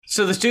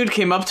So this dude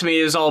came up to me,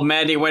 he was all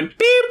mad, and he went,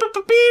 beep, beep,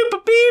 beep,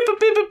 beep, beep, beep,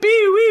 beep, beep,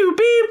 beep, beep,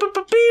 beep,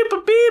 beep,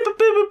 beep, beep,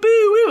 beep,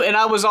 beep, and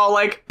I was all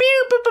like,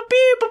 beep, beep, beep,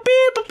 beep, beep,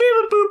 beep,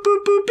 beep, beep,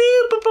 beep,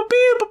 beep, beep,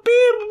 beep,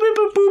 beep,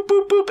 beep,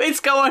 beep, beep,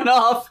 it's going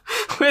off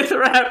with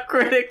Rap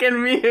Critic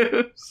and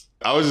Muse.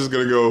 I was just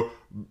gonna go,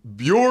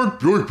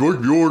 Björk,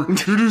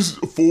 it is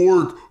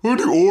fork,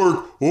 the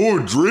orc, oh,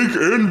 Drake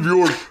and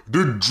Björk,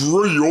 the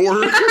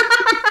Drake.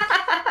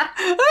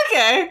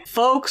 Okay.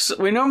 Folks,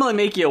 we normally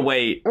make you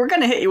wait. We're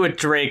gonna hit you with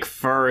Drake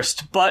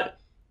first, but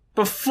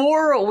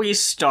before we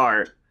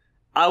start,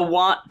 I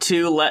want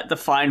to let the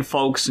fine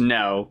folks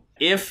know,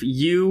 if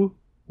you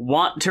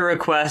want to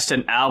request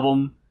an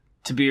album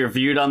to be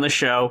reviewed on the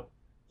show,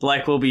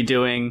 like we'll be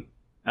doing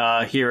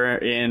here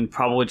in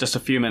probably just a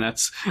few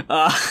minutes, head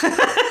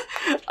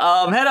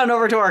on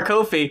over to our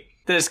Ko-fi.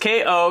 That is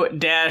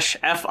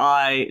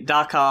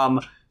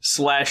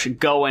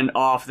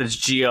ko-fi.com/goinoff. That's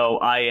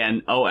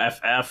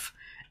GOINOFF.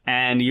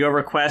 And your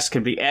request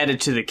can be added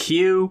to the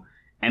queue,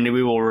 and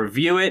we will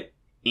review it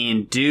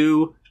in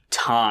due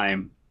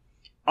time.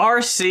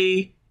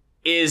 RC,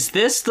 is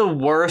this the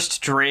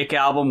worst Drake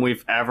album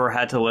we've ever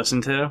had to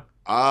listen to?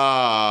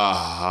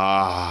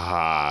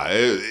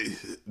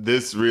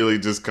 This really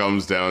just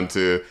comes down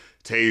to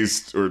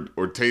taste or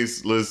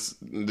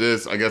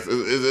tastelessness, I guess.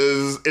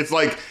 It's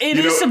like, it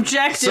is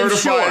subjective,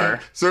 sure.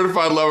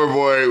 Certified Lover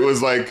Boy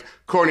was like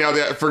corny out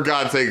there. For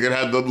God's sake, it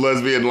had the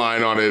lesbian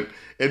line on it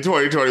in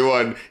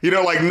 2021.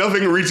 Like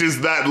nothing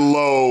reaches that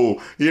low.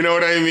 You know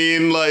what I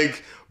mean?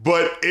 Like,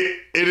 but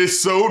it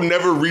is so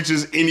never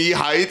reaches any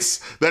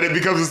heights that it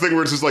becomes this thing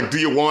where it's just like, do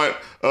you want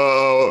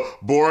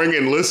boring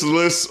and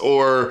listless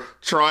or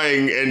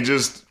trying and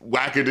just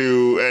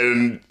wackadoo?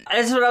 And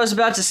that's what I was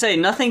about to say.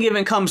 Nothing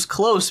even comes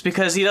close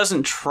because he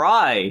doesn't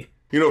try.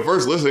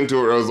 First listening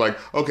to it, I was like,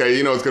 okay,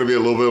 it's going to be a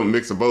little bit of a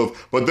mix of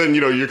both. But then,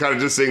 you're kind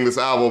of just seeing this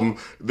album,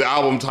 the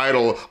album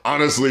title,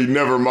 honestly,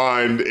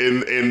 Nevermind,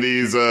 in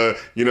these,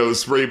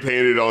 spray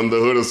painted on the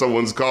hood of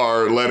someone's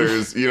car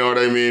letters, you know what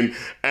I mean?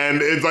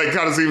 And it's like,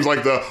 kind of seems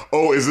like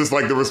is this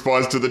like the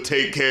response to the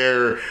Take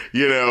Care,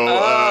 you know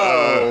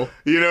what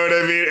I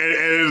mean?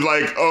 And it's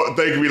like, oh,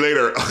 thank me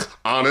later.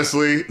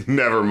 Honestly,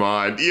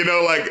 Nevermind.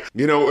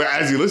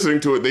 As you're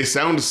listening to it, they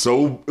sound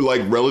so,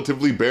 like,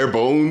 relatively bare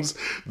bones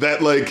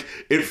that, like,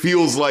 it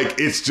feels like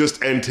it's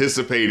just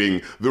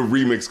anticipating the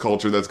remix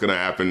culture that's going to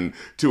happen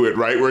to it,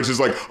 right? Where it's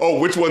just like, oh,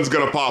 which one's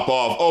going to pop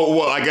off? Oh,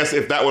 well, I guess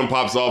if that one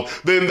pops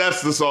off, then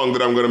that's the song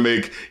that I'm going to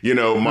make,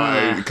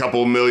 my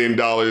couple $1 million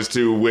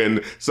to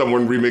when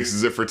someone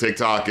remixes it for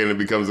TikTok and it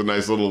becomes a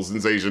nice little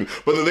sensation.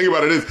 But the thing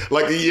about it is,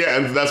 like, yeah,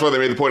 and that's why they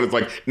made the point. It's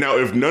like, now,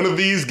 if none of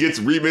these gets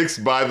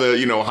remixed by the,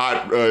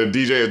 hot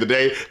DJ of the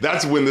day,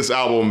 that's when this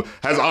album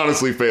has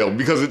honestly failed,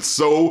 because it's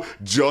so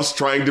just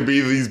trying to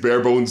be these bare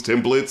bones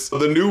templates.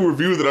 The new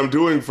review that I'm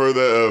doing for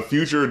the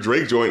future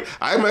Drake joint,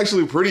 I'm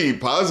actually pretty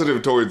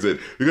positive towards it,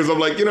 because I'm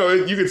like, you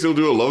can still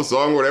do a love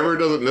song, whatever. It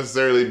doesn't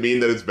necessarily mean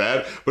that it's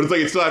bad, but it's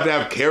like, it still have to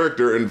have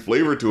character and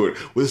flavor to it.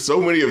 With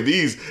so many of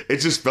these, it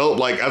just felt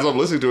like, as I'm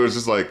listening to it, it's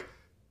just like,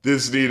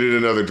 this needed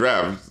another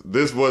draft.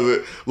 This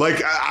wasn't,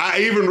 like, I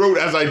even wrote,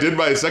 as I did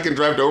my second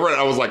draft over it,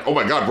 I was like, oh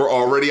my God, we're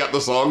already at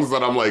the songs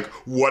that I'm like,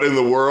 what in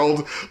the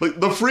world? Like,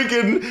 the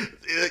freaking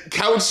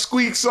couch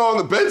squeak song,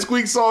 the bed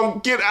squeak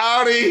song, get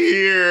out of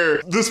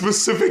here. The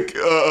specific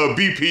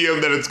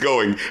BPM that it's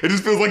going, it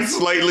just feels like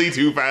slightly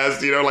too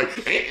fast, like,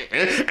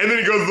 and then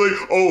it goes like,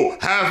 oh,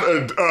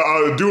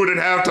 do it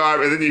at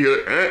halftime, and then you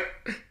hear,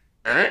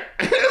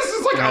 it's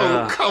just like,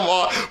 oh, come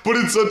on. But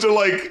it's such a,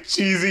 like,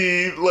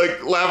 cheesy,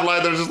 like, laugh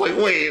line. They're just like,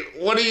 wait,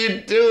 what are you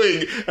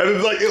doing? And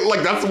it's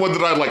like that's the one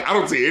that I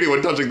don't see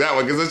anyone touching that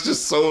one, because it's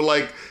just so,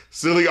 like,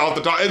 silly off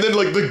the top. And then,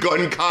 like, the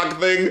gun cock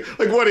thing.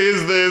 Like, what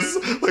is this?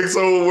 Like,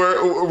 so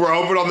we're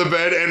open on the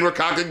bed and we're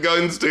cocking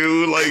guns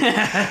too. Like,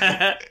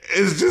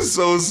 it's just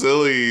so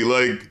silly.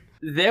 Like,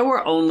 there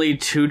were only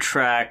 2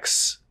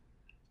 tracks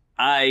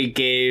I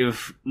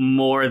gave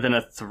more than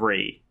a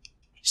 3.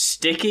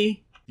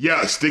 Sticky.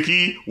 Yeah,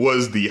 Sticky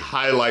was the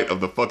highlight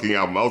of the fucking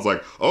album. I was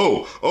like,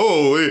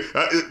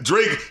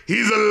 Drake,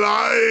 he's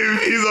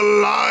alive.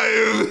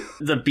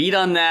 The beat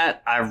on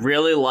that, I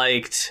really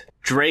liked.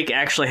 Drake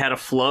actually had a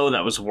flow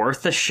that was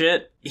worth the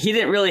shit. He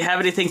didn't really have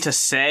anything to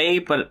say,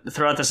 but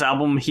throughout this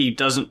album, he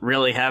doesn't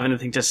really have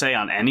anything to say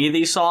on any of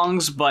these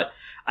songs, but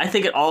I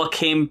think it all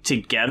came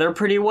together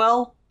pretty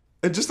well.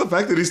 And just the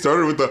fact that he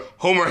started with the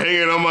Homer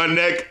hanging on my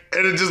neck,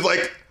 and it just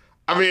like,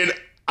 I mean,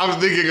 I'm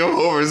thinking of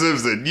Homer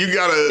Simpson. You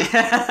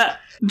gotta...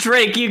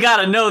 Drake, you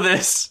gotta know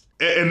this.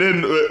 And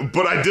then,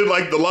 but I did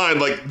like the line,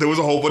 like, there was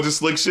a whole bunch of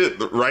slick shit,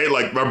 right?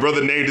 Like, my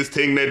brother named his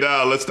ting they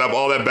dial. Let's stop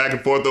all that back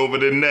and forth over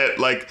the net.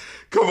 Like,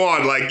 come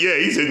on. Like, yeah,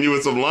 he's hitting you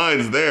with some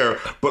lines there.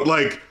 But,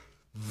 like,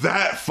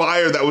 that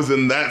fire that was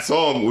in that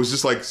song was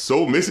just, like,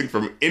 so missing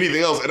from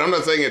anything else. And I'm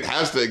not saying it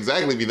has to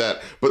exactly be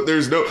that, but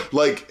there's no,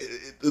 like...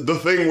 the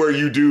thing where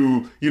you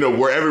do,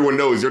 where everyone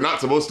knows you're not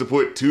supposed to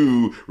put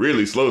two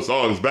really slow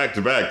songs back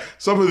to back.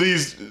 Some of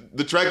these,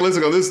 the track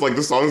listing on this, like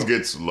the songs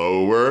get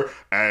slower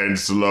and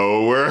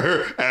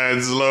slower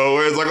and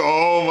slower. It's like,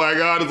 oh my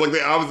God, it's like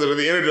the opposite of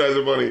the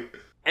Energizer Bunny.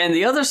 And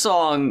the other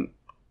song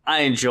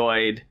I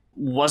enjoyed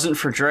wasn't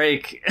for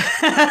Drake.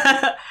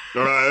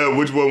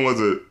 Which one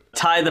was it?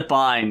 Tie the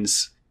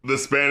Binds. The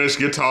Spanish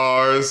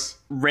guitars.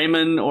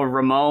 Ramon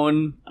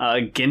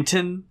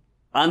Ginton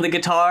on the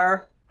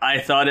guitar. I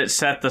thought it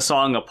set the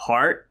song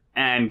apart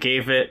and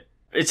gave it...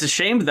 It's a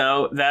shame,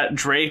 though, that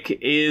Drake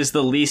is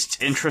the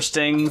least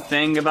interesting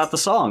thing about the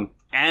song.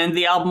 And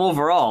the album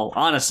overall,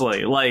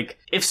 honestly. Like,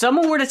 if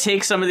someone were to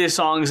take some of these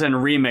songs and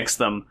remix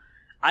them,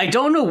 I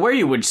don't know where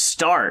you would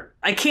start.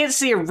 I can't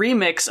see a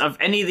remix of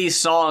any of these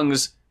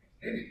songs,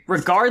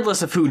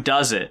 regardless of who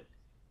does it.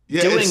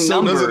 Yeah, it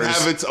still doesn't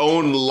have its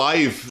own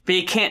life. But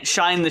you can't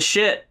shine the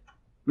shit,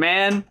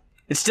 man.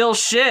 It's still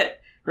shit,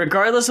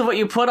 regardless of what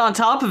you put on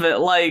top of it,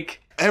 like...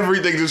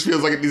 Everything just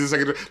feels like it needs a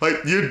second... Like,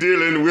 you're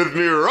dealing with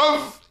me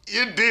rough.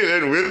 You're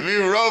dealing with me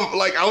rough.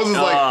 Like, I was just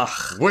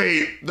like,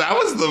 wait, that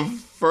was the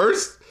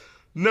first?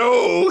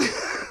 No.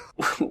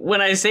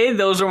 When I say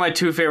those were my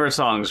two favorite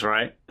songs,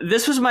 right?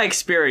 This was my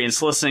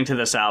experience listening to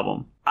this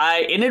album.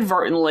 I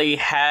inadvertently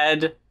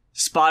had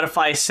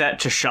Spotify set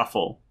to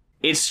shuffle.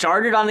 It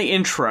started on the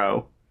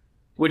intro,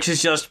 which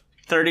is just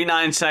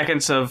 39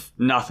 seconds of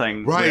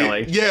nothing,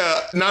 really.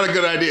 Yeah, not a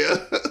good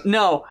idea.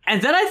 No.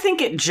 And then I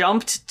think it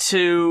jumped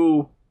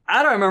to...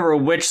 I don't remember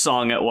which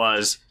song it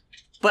was,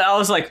 but I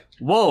was like,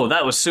 whoa,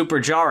 that was super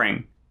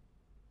jarring.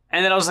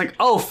 And then I was like,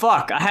 oh,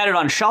 fuck, I had it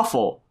on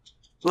shuffle.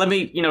 Let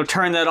me,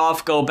 turn that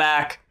off, go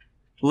back,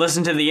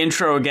 listen to the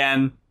intro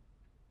again.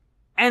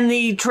 And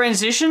the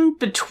transition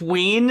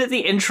between the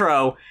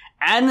intro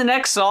and the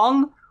next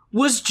song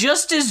was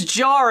just as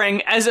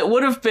jarring as it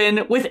would have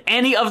been with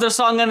any other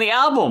song on the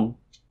album.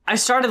 I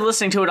started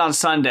listening to it on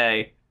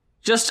Sunday,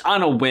 just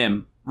on a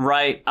whim,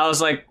 right? I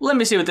was like, let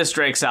me see what this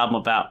Drake's album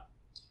about.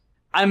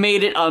 I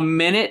made it a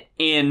minute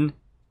in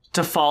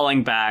to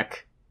Falling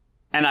Back,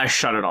 and I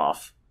shut it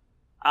off.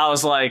 I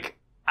was like,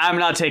 I'm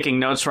not taking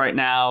notes right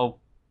now.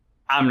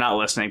 I'm not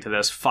listening to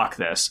this. Fuck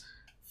this.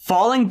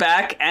 Falling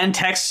Back and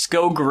Texts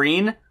Go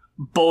Green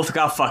both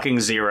got fucking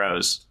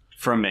zeros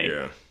from me.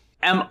 Yeah.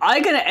 Am I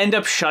gonna end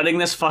up shutting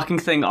this fucking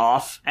thing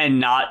off and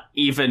not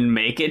even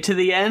make it to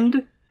the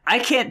end? I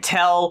can't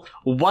tell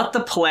what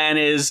the plan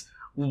is,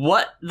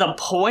 what the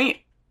point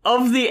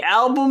of the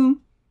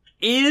album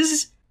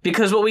is,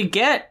 because what we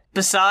get,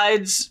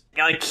 besides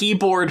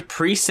keyboard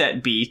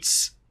preset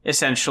beats,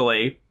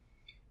 essentially,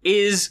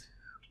 is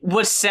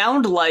what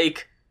sound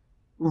like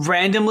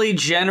randomly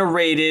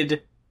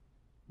generated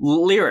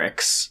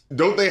lyrics.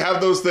 Don't they have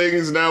those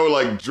things now,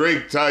 like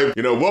Drake type,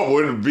 what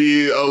would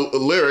be a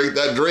lyric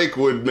that Drake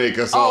would make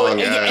a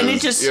song and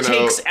it just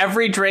takes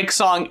every Drake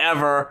song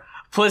ever,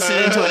 puts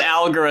it into an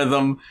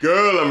algorithm.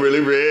 Girl, I'm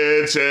really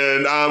rich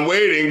and I'm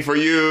waiting for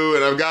you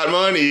and I've got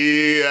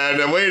money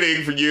and I'm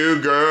waiting for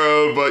you,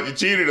 girl, but you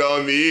cheated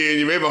on me and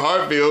you made my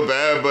heart feel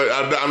bad, but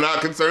I'm not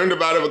concerned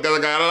about it because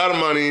I got a lot of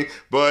money,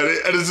 but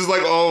it's just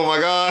like, oh my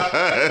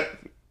God.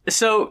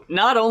 So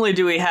not only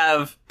do we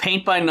have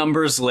paint by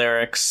numbers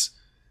lyrics,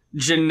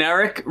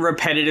 generic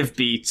repetitive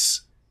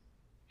beats,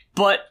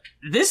 but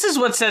this is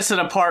what sets it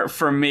apart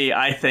for me,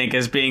 I think,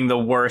 as being the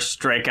worst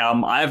Drake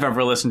album I've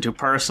ever listened to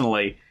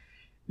personally.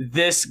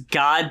 This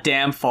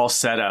goddamn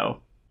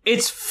falsetto.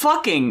 It's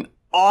fucking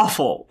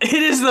awful. It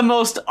is the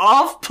most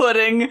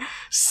off-putting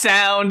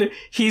sound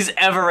he's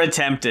ever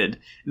attempted.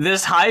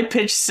 This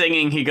high-pitched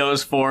singing he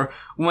goes for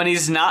when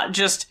he's not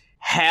just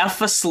half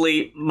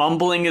asleep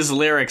mumbling his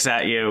lyrics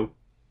at you.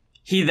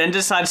 He then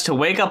decides to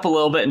wake up a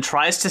little bit and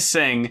tries to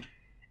sing,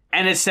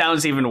 and it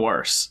sounds even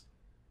worse.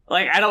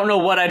 Like, I don't know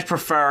what I'd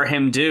prefer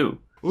him do.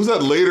 What was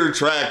that later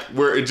track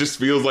where it just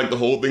feels like the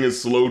whole thing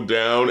is slowed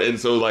down, and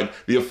so,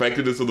 the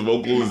effectiveness of the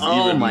vocal is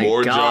even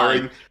more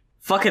jarring?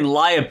 Fucking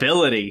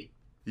Liability.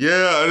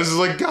 Yeah, this is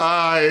like,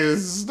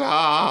 guys,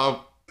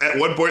 stop. At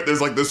one point, there's,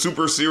 the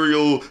super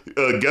serial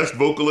guest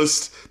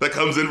vocalist that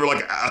comes in for,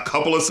 a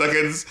couple of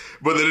seconds,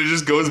 but then it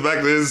just goes back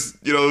to this,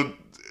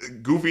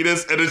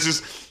 goofiness, and it's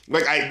just,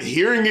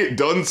 hearing it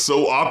done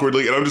so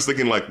awkwardly, and I'm just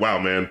thinking, wow,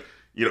 man,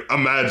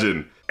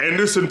 imagine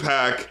Anderson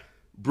 .Paak,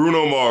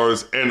 Bruno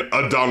Mars, and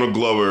a Donald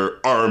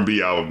Glover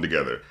R&B album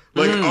together.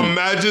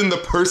 Imagine the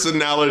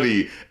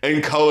personality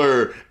and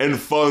color and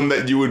fun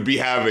that you would be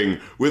having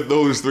with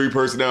those three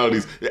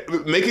personalities.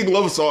 Making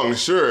love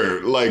songs,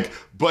 sure,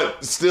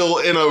 but still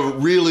in a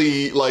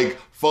really,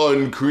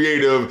 fun,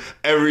 creative,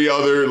 every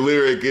other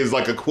lyric is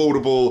a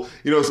quotable,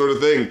 sort of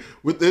thing.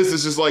 With this,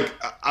 it's just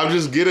I'm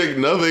just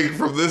getting nothing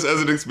from this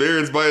as an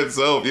experience by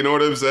itself. You know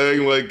what I'm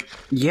saying?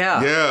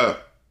 Yeah. Yeah.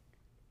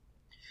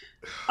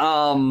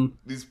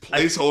 These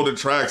placeholder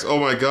tracks, oh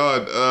my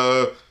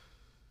God.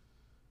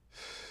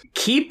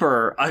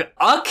 Keeper,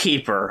 a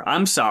keeper,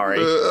 I'm sorry.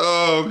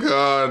 Oh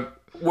God.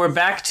 We're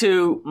back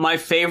to my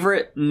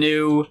favorite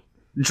new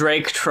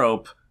Drake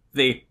trope,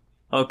 the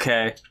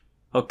okay.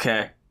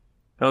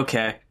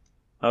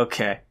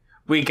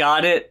 We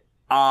got it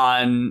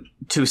on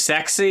Too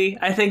Sexy.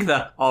 I think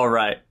all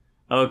right.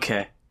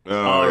 Okay. Oh,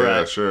 all yeah,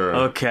 right. sure.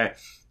 Okay.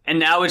 And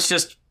now this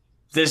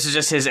is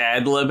just his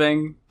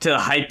ad-libbing to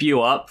hype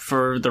you up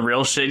for the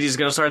real shit he's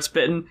gonna start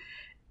spitting.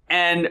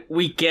 And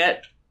we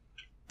get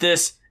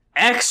this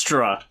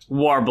extra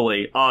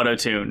warbly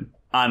auto-tune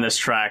on this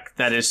track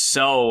that is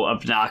so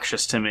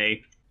obnoxious to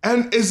me.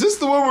 And is this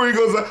the one where he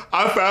goes,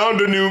 I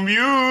found a new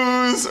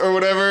muse, or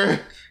whatever?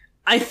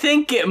 I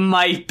think it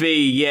might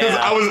be, yeah.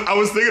 I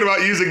was thinking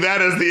about using that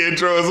as the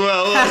intro as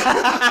well.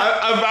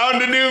 I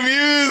found a new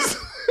muse.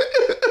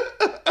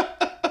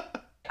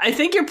 I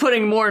think you're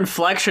putting more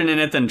inflection in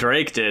it than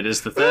Drake did,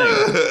 is the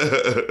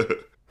thing.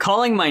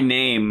 Calling my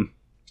name.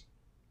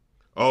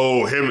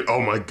 Oh, him. Oh,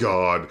 my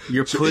God.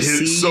 Your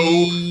pussy.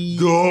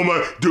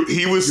 Dude,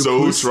 he was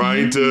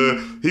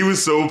he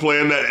was so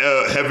playing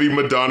that heavy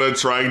Madonna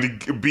trying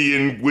to be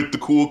in with the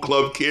cool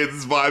club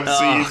kids vibe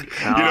scene.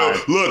 God. You know,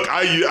 look,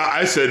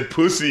 I said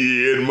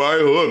pussy in my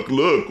hook.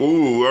 Look,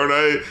 ooh, aren't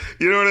I?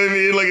 You know what I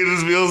mean? Like, it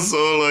just feels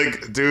so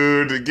like,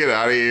 dude, get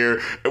out of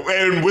here.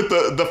 And with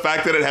the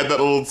fact that it had that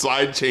little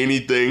side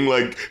chainy thing,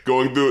 like,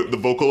 going through the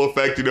vocal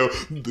effect, you know,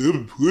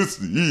 the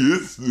pussy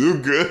is so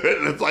good.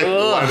 It's like,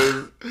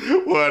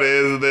 what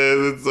is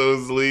this? It's so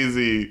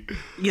sleazy.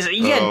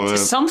 Yeah,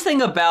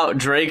 something about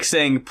Drake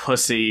saying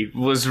pussy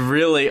was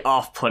really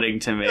off-putting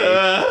to me.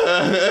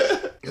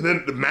 And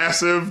then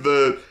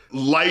the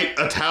light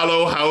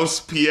Italo house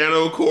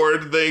piano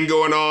chord thing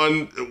going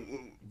on,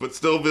 but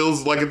still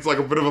feels like it's like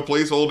a bit of a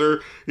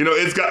placeholder. You know,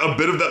 it's got a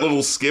bit of that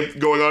little skip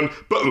going on.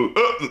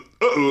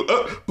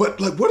 But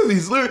like, what are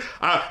these lyrics?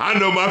 I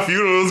know my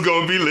funeral's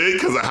gonna be lit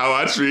because of how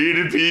I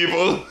treated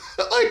people.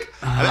 Like,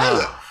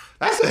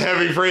 that's a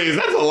heavy phrase.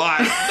 That's a lot.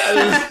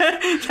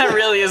 That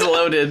really is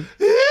loaded.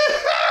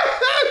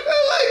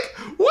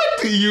 Like,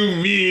 what do you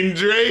mean,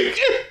 Drake?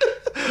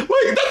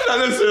 Like, that's not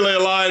necessarily a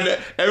line that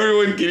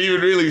everyone can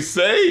even really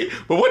say,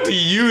 but what do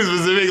you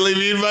specifically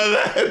mean by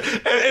that?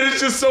 And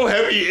it's just so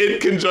heavy in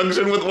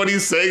conjunction with what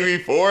he's saying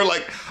before.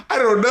 Like, I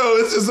don't know.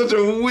 It's just such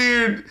a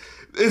weird...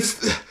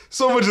 It's...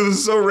 So much of this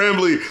is so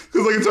rambly,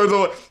 because like it starts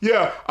off,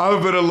 yeah,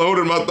 I've been alone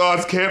and my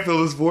thoughts can't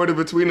fill this void in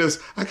between us.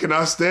 I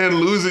cannot stand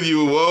losing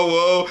you,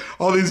 whoa.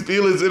 All these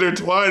feelings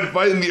intertwined,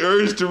 fighting the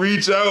urge to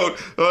reach out,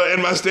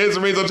 and my stance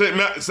remains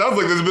unchanged. Sounds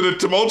like there's been a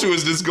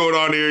tumultuousness going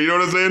on here, you know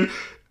what I'm saying?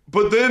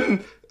 But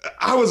then,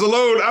 I was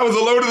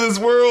alone in this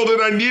world,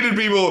 and I needed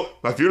people.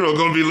 My funeral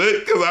gonna be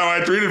lit, because how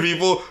I treated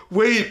people.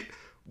 Wait,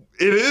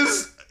 it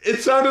is?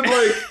 It sounded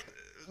like...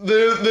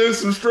 There's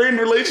some strained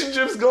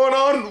relationships going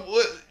on,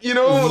 you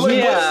know? Like,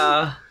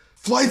 yeah.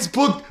 Flights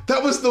booked.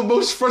 That was the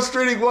most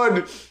frustrating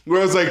one. Where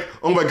I was like,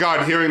 oh my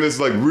God, hearing this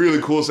like really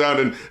cool sound.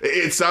 And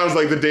it sounds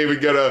like the David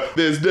Guetta,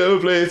 there's no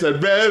place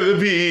I'd rather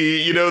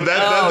be. You know,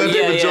 that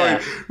David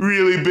joint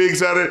really big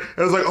sounded. And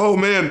I was like, oh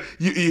man,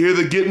 you hear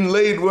the getting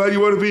laid where you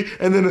want to be.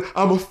 And then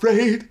I'm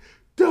afraid,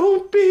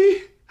 don't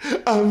be.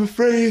 I'm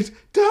afraid,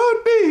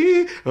 don't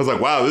be. I was like,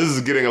 wow, this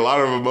is getting a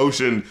lot of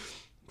emotion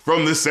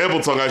from this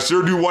sample song. I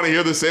sure do want to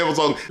hear the sample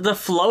song. The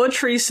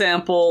Floetry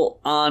sample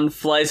on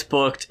Flights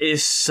Booked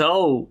is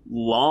so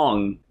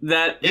long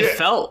that it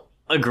felt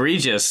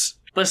egregious.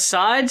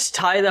 Besides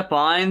Tie the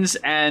Binds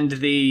and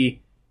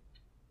the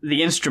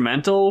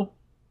instrumental,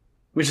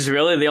 which is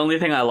really the only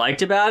thing I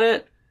liked about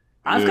it,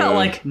 I've got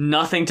like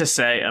nothing to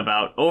say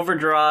about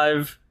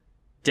Overdrive,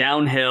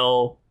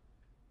 Downhill,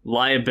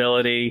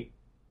 Liability,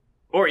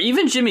 or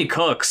even Jimmy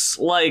Cook's.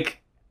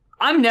 Like,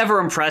 I'm never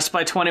impressed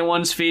by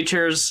 21's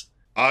features.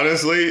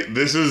 Honestly,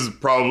 this is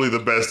probably the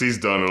best he's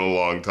done in a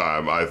long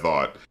time, I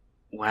thought.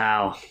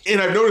 Wow. And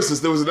I've noticed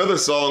this. There was another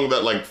song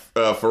that, like,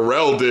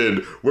 Pharrell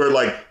did where,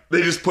 like,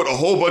 they just put a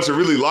whole bunch of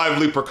really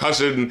lively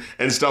percussion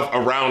and stuff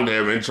around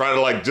him and try to,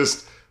 like,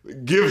 just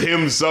give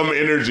him some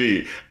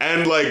energy.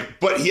 And,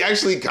 like, but he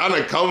actually kind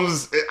of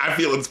comes, I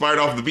feel, inspired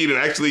off the beat and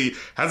actually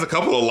has a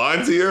couple of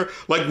lines here.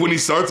 Like, when he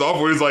starts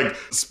off where he's like,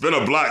 spin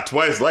a block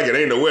twice like it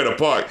ain't nowhere to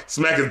park.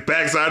 Smack his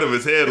backside of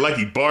his head like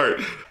he Bart.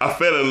 I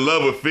fell in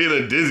love with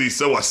feeling dizzy,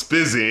 so I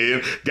spizz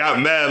in. Got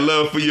mad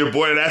love for your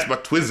boy, that's my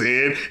twizz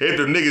in. If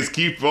the niggas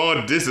keep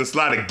on dissing,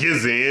 slide a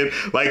giz in.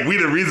 Like, we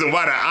the reason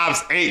why the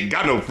ops ain't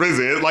got no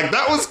prison. Like,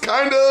 that was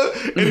kind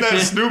of in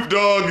that Snoop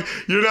Dogg,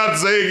 you're not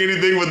saying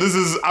anything, but this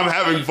is, I'm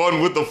having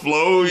fun with the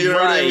flow, you know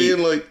what I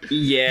mean? Like,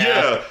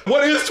 yeah.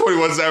 What is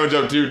 21 Savage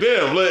up to?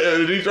 Damn,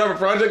 did he drop a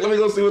project? Let me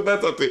go see what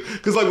that's up to.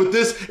 Because like with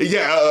this,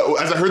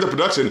 as I heard the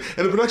production,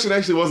 and the production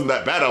actually wasn't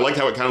that bad. I liked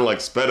how it kind of like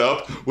sped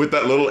up with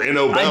that little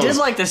NO bounce. I did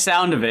like the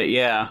sound of it,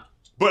 yeah.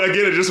 But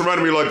again, it just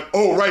reminded me like,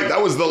 oh right,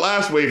 that was the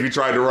last wave he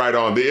tried to ride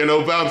on, the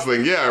NO bounce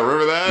thing. Yeah,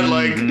 remember that? Mm-hmm.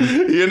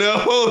 Like, you know?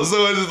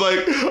 So it's just like,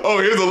 oh,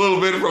 here's a little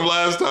bit from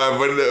last time,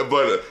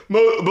 but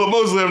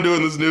mostly I'm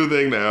doing this new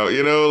thing now,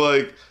 you know?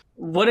 Like,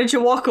 what did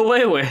you walk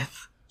away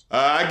with?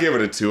 I give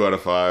it a 2 out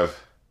of 5.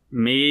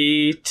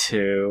 Me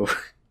too.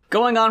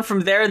 Going on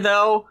from there,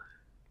 though,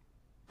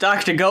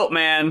 Dr.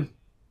 Goatman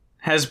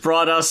has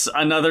brought us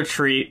another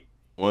treat.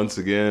 Once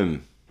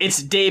again.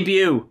 It's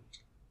Debut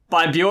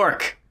by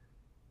Björk.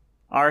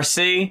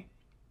 RC,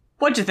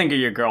 what'd you think of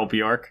your girl,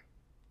 Björk?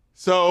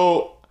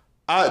 So,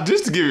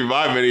 just to give you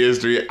my mini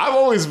history, I've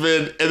always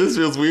been, and this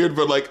feels weird,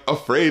 but like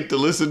afraid to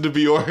listen to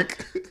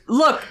Björk.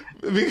 Look,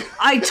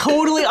 I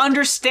totally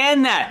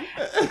understand that.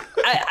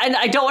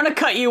 I don't want to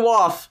cut you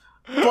off,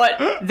 but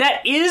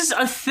that is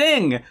a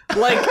thing.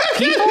 Like,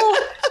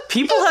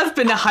 people have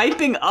been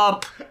hyping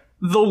up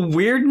the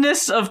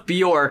weirdness of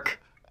Björk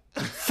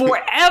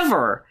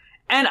forever.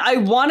 And I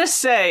want to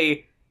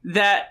say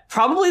that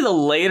probably the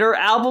later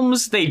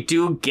albums, they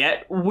do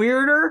get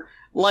weirder.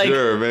 Like,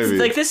 sure, maybe.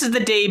 Like, this is the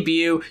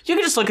debut. You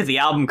can just look at the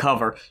album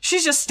cover.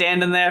 She's just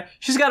standing there.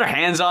 She's got her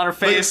hands on her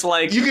face,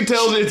 like you can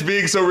tell it's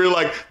being so real,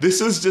 like,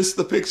 this is just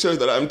the picture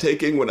that I'm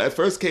taking when I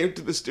first came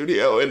to the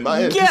studio in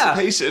my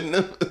anticipation.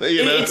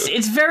 You know?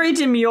 It's very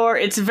demure.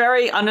 It's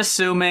very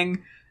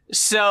unassuming.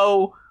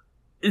 So,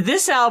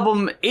 this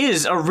album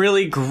is a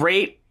really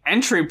great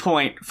entry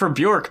point for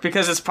Björk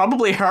because it's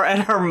probably her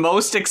at her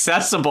most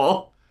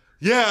accessible.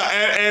 Yeah,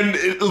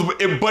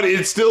 but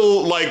it's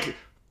still, like,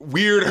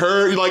 weird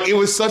like it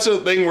was such a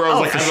thing where I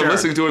was like as I'm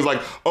listening to it, it's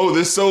like, oh,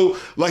 this so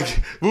like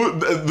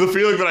the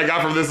feeling that I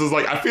got from this is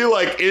like I feel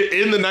like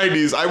in the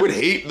 90s I would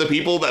hate the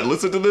people that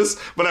listen to this,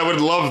 but I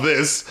would love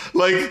this,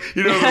 like,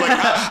 you know, like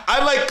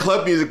I like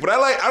club music, but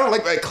I don't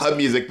like club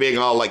music being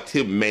all like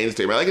too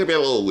mainstream. I like it to be a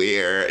little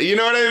weird, you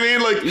know what I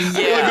mean? Like, I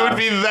feel like it would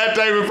be that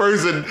type of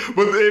person.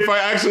 But if I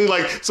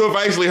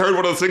actually heard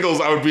one of the singles,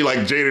 I would be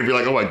like jaded and be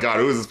like, oh my god,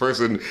 who is this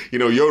person, you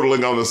know,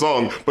 yodeling on the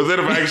song? But then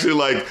if I actually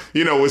like,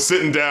 you know, was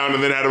sitting down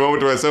and then had a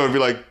moment to myself and be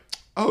like,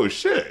 oh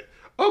shit,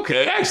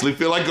 okay, I actually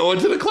feel like going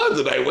to the club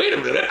tonight. Wait a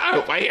minute, I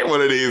hope I hear one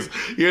of these.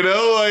 You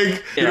know,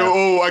 like, you know,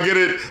 oh, I get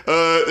it,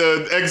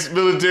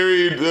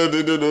 ex-military, what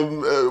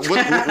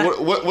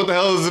the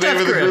hell is the name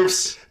of the group?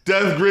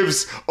 Death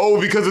Grips.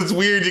 Oh, because it's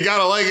weird, you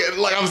gotta like it.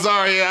 Like, I'm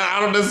sorry, I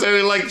don't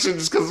necessarily like shit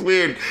just because it's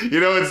weird. You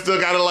know, it's still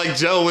gotta like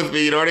gel with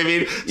me, you know what I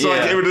mean? So I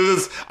came into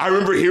this, I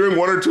remember hearing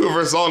one or two of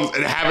her songs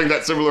and having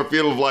that similar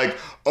feel of like,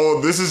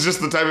 oh, this is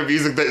just the type of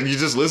music that you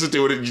just listen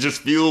to it and you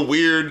just feel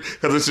weird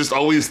because it's just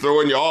always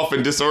throwing you off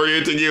and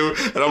disorienting you.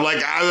 And I'm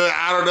like,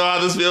 I don't know how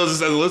this feels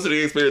just as a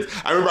listening experience.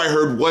 I remember I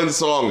heard one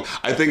song,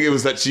 I think it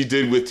was that she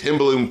did with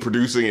Timbaland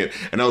producing it.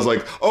 And I was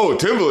like, oh,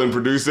 Timbaland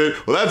produced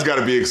it? Well, that's got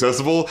to be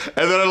accessible.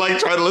 And then I like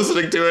tried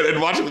listening to it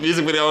and watching the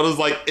music video and I was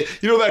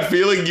like, you know that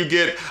feeling you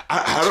get?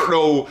 I don't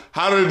know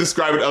how to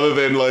describe it other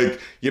than like,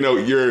 you know,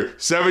 you're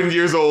 7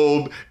 years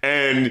old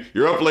and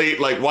you're up late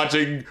like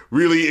watching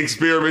really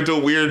experimental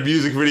weird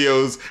music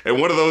videos and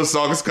one of those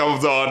songs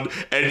comes on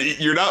and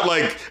you're not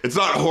like, it's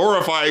not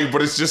horrifying,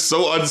 but it's just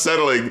so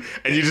unsettling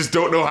and you just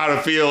don't know how to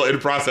feel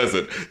and process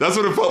it. That's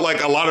what it felt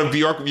like a lot of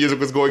Björk music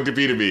was going to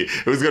be to me.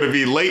 It was going to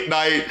be late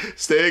night,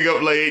 staying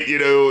up late, you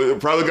know,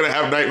 probably going to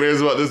have nightmares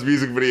about this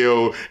music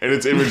video and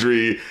its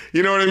imagery.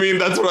 You know what I mean?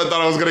 That's what I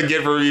thought I was going to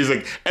get for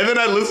music. And then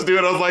I listened to it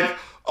and I was like,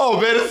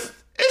 oh man,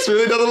 it's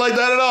really nothing like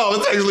that at all.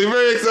 It's actually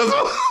very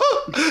accessible.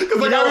 Because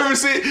like I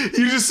remember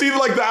you just see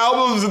like the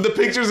albums and the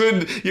pictures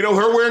and, you know,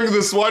 her wearing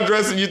the swan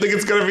dress and you think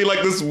it's going to be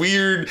like this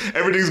weird,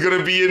 everything's going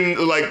to be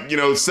in like, you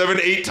know,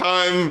 7/8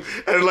 time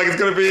and like it's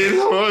going to be,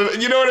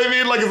 you know what I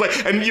mean? Like it's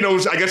like, and you know,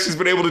 I guess she's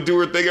been able to do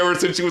her thing ever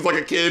since she was like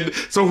a kid.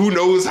 So who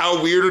knows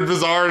how weird and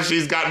bizarre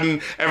she's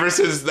gotten ever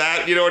since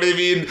that, you know what I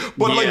mean?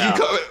 But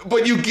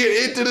like you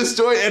get into this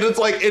joint and it's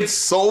like, it's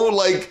so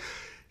like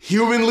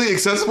humanly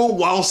accessible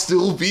while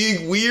still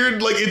being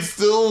weird. Like it's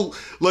still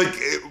like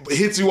it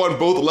hits you on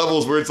both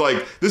levels where it's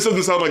like, this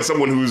doesn't sound like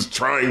someone who's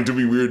trying to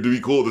be weird to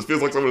be cool. This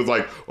feels like someone who's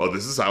like, well,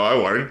 this is how I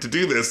wanted to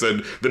do this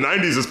and the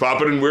 90s is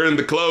popping and we're in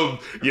the club,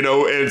 you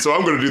know, and so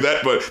I'm going to do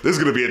that, but there's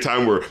going to be a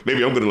time where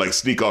maybe I'm going to like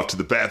sneak off to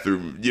the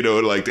bathroom, you know,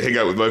 like to hang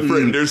out with my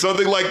friend or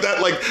something like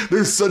that. Like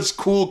there's such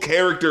cool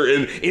character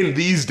in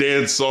these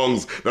dance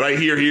songs that I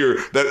hear here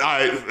that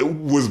I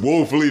was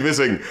woefully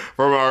missing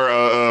from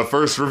our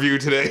first review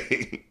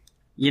today.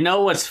 You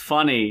know what's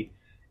funny?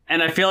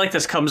 And I feel like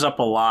this comes up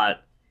a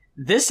lot.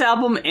 This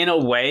album, in a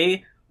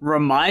way,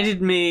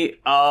 reminded me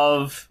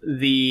of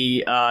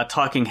the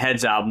Talking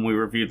Heads album we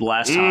reviewed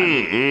last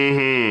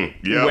time.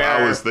 Yeah,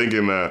 I was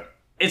thinking that.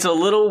 It's a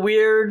little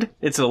weird.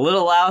 It's a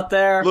little out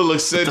there. A little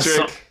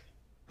eccentric.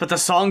 But the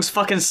songs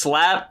fucking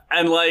slap,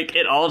 and like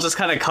it all just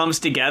kind of comes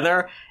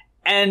together.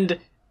 And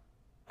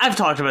I've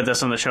talked about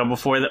this on the show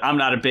before, that I'm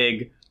not a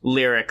big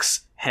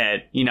lyrics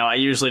head. You know, I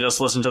usually just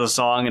listen to the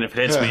song, and if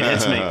it hits me, it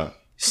hits me.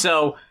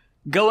 So,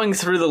 going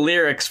through the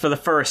lyrics for the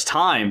first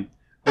time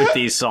with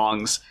these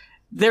songs,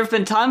 there have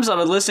been times I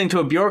was listening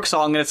to a Björk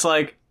song and it's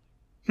like,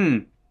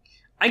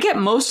 I get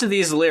most of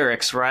these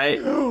lyrics, right?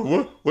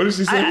 Oh, what does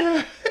she say?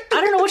 I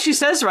don't know what she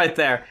says right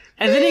there.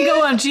 And then you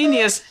go on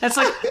Genius, and it's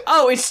like,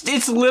 oh,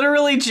 it's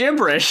literally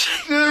gibberish.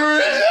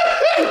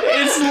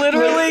 It's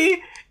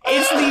literally...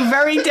 It's the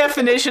very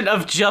definition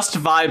of just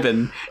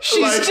vibing.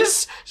 She's like,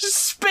 just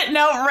spitting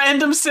out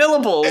random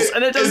syllables,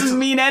 and it doesn't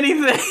mean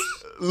anything.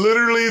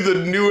 Literally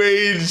the new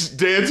age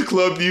dance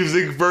club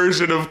music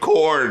version of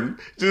Korn.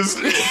 Just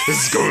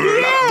it's going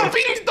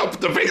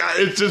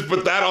it's just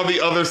put that on the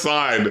other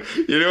side.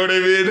 You know what I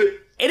mean?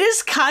 It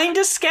is kind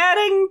of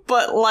scatting,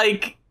 but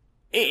like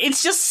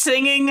it's just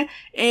singing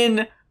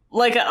in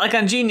like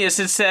on Genius,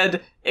 it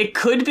said it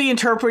could be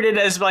interpreted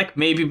as like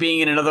maybe being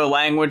in another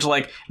language,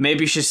 like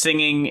maybe she's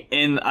singing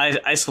in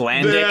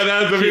Icelandic. Yeah,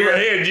 that's the people.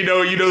 And you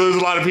know, there's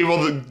a lot of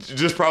people that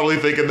just probably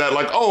thinking that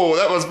like, oh,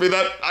 that must be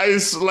that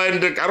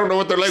Icelandic. I don't know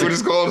what their language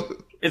is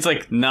called. It's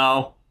like,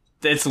 no,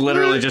 it's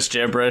literally just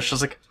gibberish. I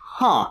was like,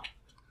 huh,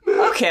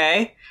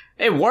 okay.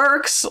 It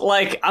works.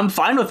 Like, I'm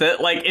fine with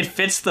it. Like, it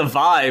fits the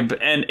vibe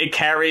and it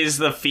carries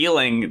the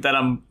feeling that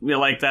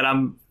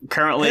I'm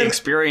currently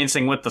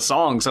experiencing with the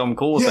song. So I'm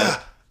cool with it.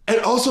 And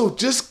also,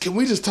 can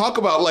we just talk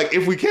about, like,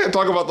 if we can't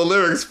talk about the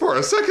lyrics for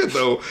a second,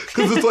 though,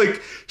 because it's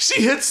like,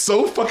 she hits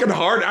so fucking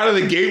hard out of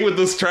the gate with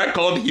this track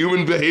called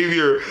Human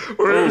Behavior,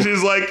 where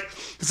she's like,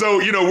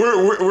 so, you know,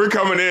 we're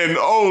coming in,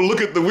 oh,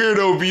 look at the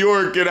weirdo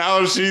Björk and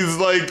how she's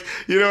like,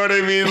 you know what I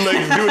mean,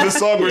 like, doing the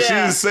song where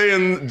she's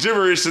saying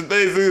gibberish and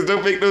things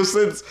don't make no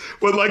sense,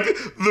 but, like,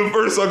 the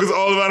first song is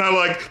all about how,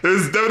 like,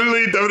 there's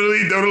definitely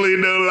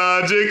no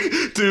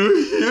logic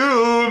to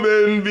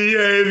human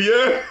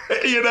behavior,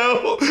 you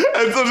know,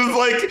 and so just,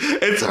 like,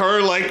 it's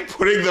her, like,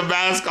 putting the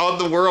mask on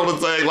the world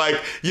and saying,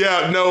 like,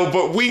 yeah, no,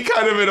 but we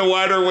kind of, in a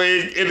wider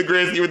way, in the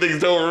grand scheme of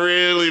things, don't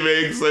really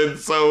make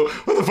sense, so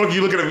what the fuck are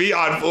you looking at me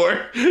on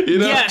for? You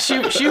know? Yeah,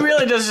 she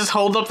really does just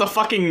hold up the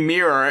fucking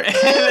mirror and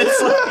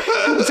it's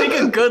like, take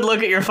a good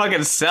look at your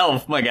fucking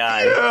self, my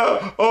guy.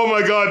 Yeah. Oh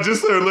my god,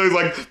 just their lyrics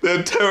like,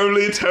 they're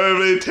terribly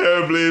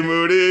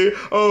moody.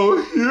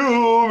 Oh,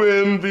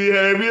 human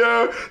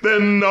behavior.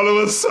 Then all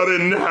of a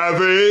sudden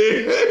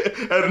happy.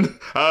 And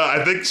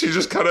I think she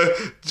just kind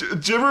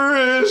of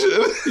gibberish.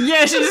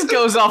 Yeah, she just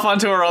goes off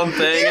onto her own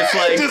thing. Yeah,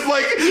 it's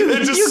like,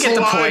 it just you get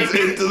the slides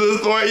point. into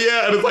this point.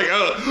 Yeah, and it's like,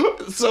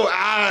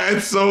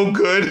 it's so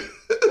good.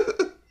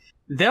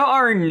 There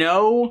are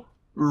no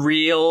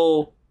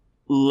real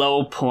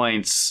low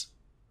points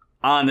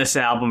on this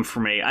album for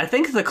me. I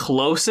think the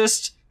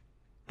closest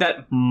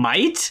that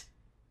might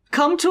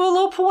come to a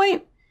low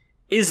point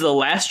is the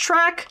last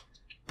track,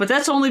 but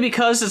that's only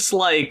because it's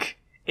like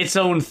its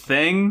own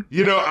thing.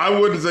 You know, I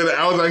wouldn't say that.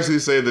 I was actually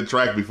saying the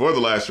track before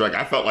the last track.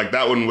 I felt like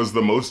that one was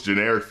the most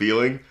generic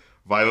feeling.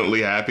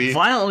 Violently Happy.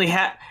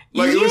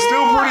 Like, it was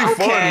still pretty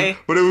okay.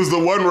 fun, but it was the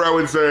one where I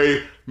would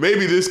say,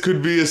 maybe this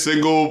could be a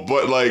single,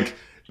 but like,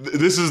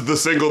 this is the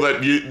single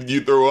that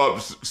you throw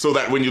up so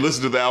that when you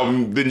listen to the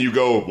album, then you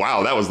go,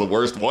 wow, that was the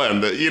worst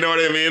one. You know what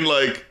I mean?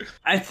 Like,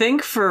 I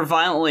think for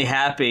Violently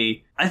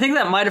Happy, I think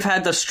that might have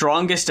had the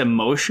strongest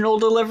emotional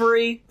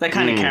delivery that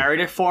kind of carried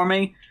it for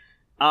me.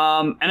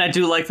 And I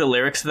do like the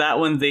lyrics to that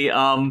one.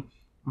 The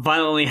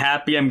Violently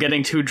Happy, I'm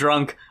getting too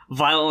drunk.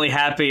 Violently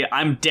happy,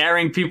 I'm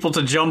daring people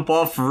to jump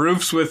off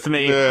roofs with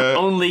me. Yeah.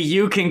 Only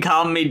you can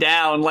calm me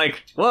down.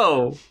 Like,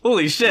 whoa,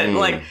 holy shit.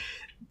 Like,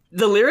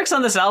 the lyrics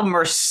on this album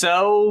are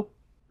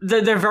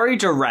they're very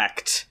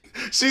direct.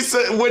 She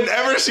said,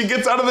 whenever she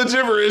gets out of the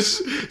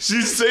gibberish,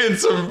 she's saying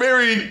some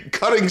very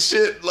cutting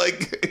shit.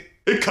 Like,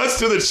 it cuts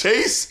to the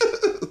chase.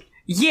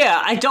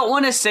 Yeah, I don't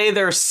want to say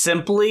they're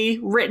simply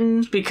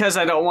written because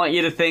I don't want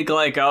you to think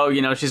like, oh,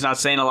 you know, she's not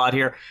saying a lot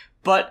here.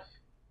 But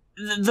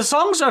the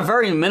songs are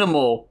very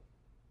minimal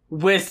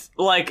with,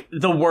 like,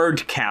 the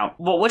word count.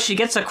 Well, what she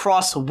gets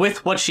across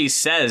with what she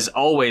says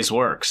always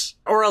works.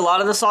 Or a lot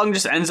of the song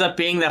just ends up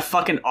being that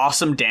fucking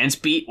awesome dance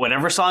beat,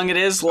 whatever song it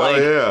is.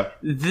 Like,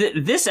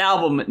 this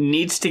album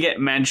needs to get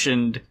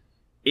mentioned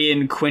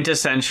in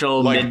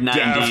quintessential like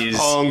mid-90s. Daft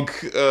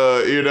Punk,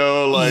 you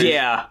know, like...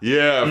 Yeah.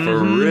 Yeah,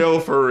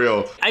 for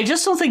real. I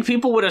just don't think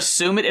people would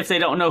assume it if they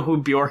don't know who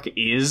Björk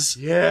is.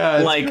 Yeah,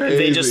 it's like, crazy.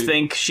 They just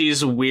think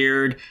she's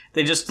weird.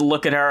 They just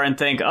look at her and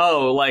think,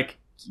 oh, like,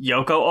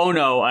 Yoko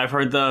Ono. I've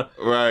heard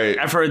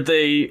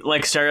the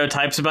like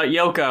stereotypes about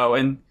Yoko,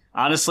 and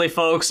honestly,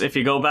 folks, if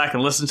you go back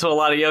and listen to a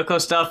lot of Yoko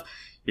stuff,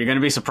 you're gonna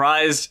be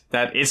surprised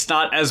that it's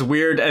not as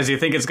weird as you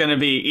think it's gonna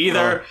be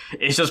either.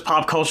 It's just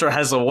pop culture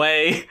has a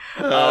way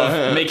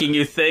of making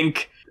you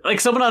think. Like,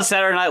 someone on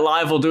Saturday Night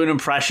Live will do an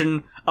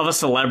impression of a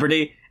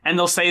celebrity, and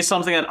they'll say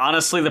something that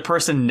honestly the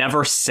person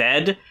never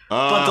said,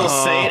 but they'll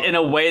say it in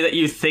a way that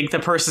you think the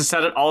person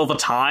said it all the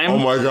time. Oh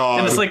my god!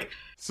 And it's like.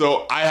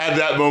 So I had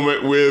that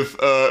moment with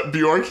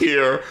Björk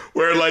here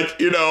where, like,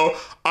 you know,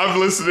 I'm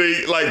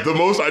listening, like, the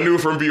most I knew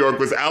from Björk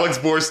was Alex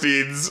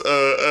Borstein's,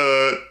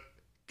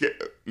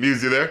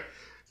 Muse, you there?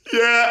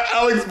 Yeah,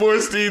 Alex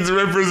Borstein's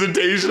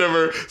representation of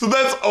her. So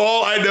that's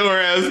all I know her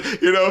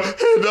as, you know,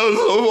 and does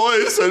a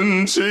voice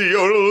and she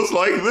yodels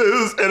like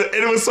this. And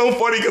it was so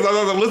funny because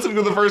as I'm listening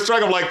to the first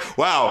track, I'm like,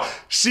 wow,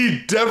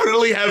 she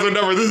definitely has a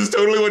number. This is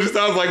totally what it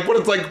sounds like. But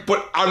it's like,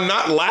 but I'm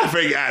not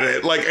laughing at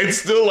it. Like, it's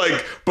still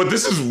like, but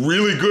this is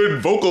really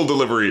good vocal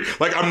delivery.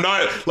 Like, I'm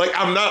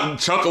not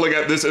chuckling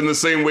at this in the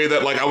same way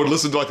that, like, I would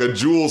listen to, like, a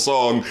Jewel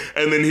song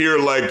and then hear,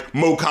 like,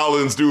 Mo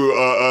Collins do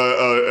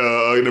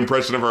an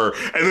impression of her.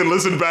 And then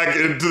listen back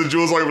into the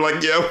Jewel song and be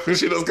like, yeah,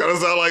 she does kind of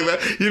sound like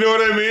that. You know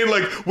what I mean?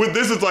 Like, with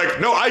this, it's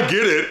like, no, I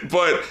get it,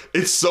 but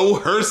it's so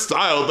her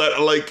style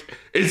that, like,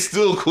 it's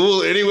still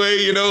cool anyway,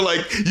 you know?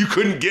 Like, you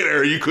couldn't get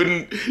her. You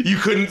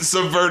couldn't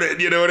subvert it,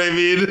 you know what I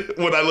mean?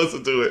 When I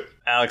listen to it.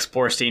 Alex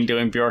Borstein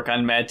doing Björk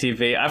on Mad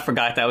TV. I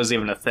forgot that was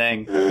even a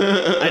thing.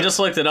 I just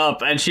looked it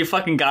up, and she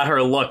fucking got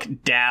her look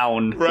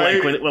down,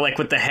 right?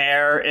 With the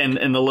hair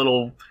and the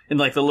little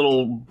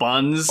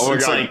buns. Oh my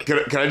it's god! Like,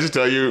 can I just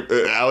tell you,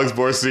 Alex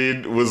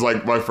Borstein was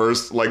like my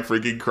first like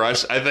freaking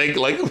crush. I think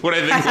like when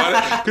I think about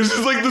it, because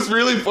she's like this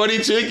really funny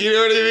chick. You know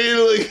what I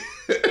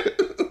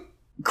mean? Like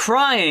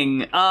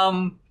Crying.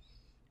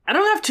 I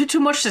don't have too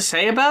much to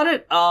say about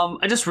it.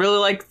 I just really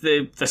like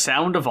the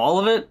sound of all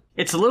of it.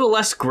 It's a little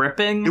less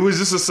gripping. It was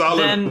just a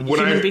solid than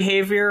human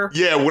behavior.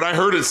 Yeah, when I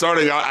heard it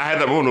starting, I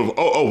had that moment of,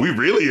 oh, we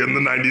really in the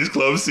 90s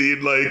club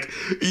scene. Like,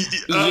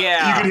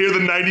 yeah. You could hear the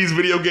 90s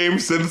video game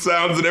synth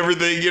sounds and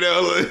everything, you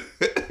know?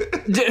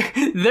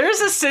 There's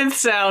a synth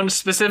sound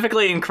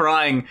specifically in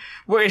Crying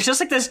where it's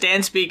just like this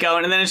dance beat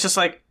going, and then it's just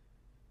like,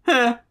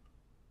 huh.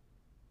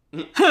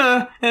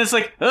 And it's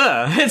like,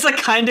 ugh. It's like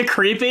kind of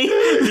creepy.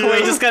 The way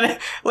it just kind of,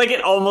 like,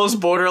 it almost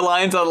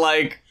borderlines on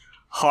like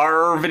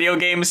horror video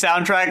game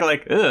soundtrack.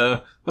 Like,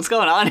 ugh, what's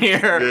going on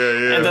here?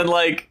 Yeah. And then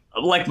like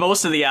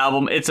most of the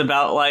album, it's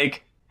about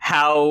like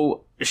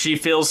how she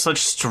feels such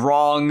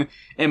strong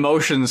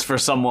emotions for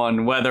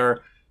someone,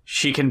 whether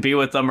she can be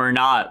with them or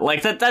not.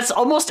 Like that's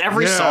almost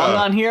every song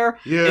on here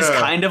is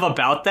kind of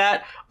about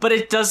that, but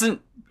it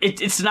doesn't.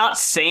 It's not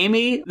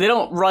samey. They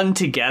don't run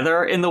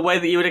together in the way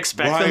that you would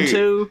expect them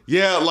to.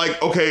 Yeah,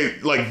 like, okay,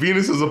 like,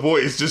 Venus is a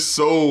Boy is just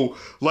so,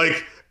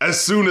 like, as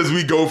soon as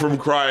we go from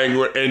Crying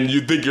and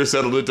you think you're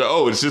settled into,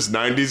 oh, it's just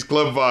 90s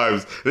club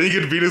vibes, then you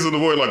get Venus in the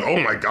Boy, like,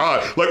 oh my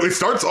god. Like, it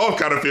starts off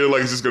kind of feeling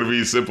like it's just going to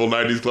be simple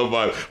 90s club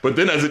vibe. But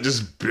then as it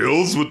just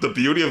builds with the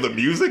beauty of the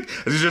music,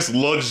 it's just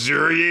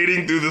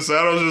luxuriating through the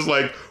sound, I was just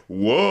like,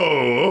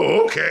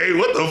 whoa, okay,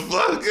 what the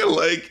fuck?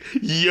 Like,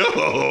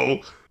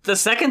 yo. The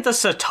second the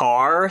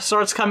sitar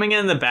starts coming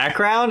in the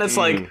background, it's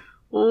like,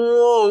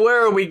 whoa,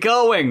 where are we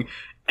going?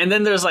 And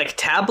then there's like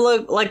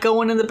tabla like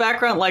going in the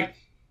background. Like,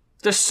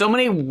 there's so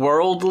many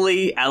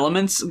worldly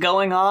elements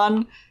going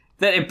on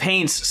that it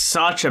paints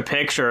such a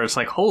picture. It's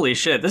like, holy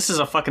shit, this is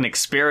a fucking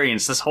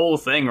experience, this whole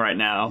thing right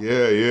now.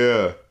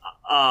 Yeah.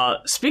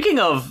 Speaking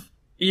of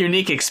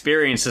unique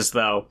experiences,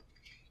 though,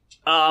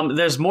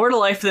 there's more to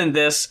life than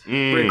this,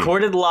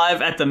 recorded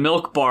live at the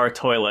Milk Bar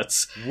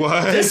toilets.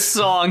 What? This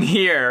song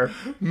here.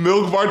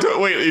 Milk Bar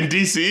wait, in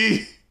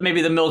DC?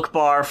 Maybe the Milk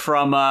Bar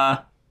from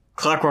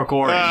Clockwork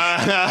Orange.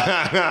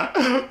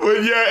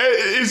 But yeah,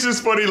 it's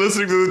just funny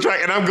listening to the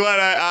track, and I'm glad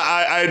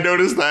I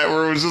noticed that,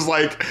 where it was just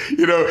like,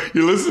 you know,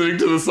 you're listening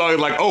to the song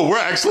and like, oh, we're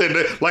actually in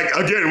the, like,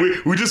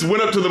 again, we just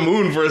went up to the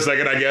moon for a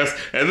second, I guess,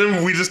 and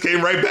then we just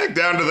came right back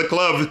down to the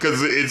club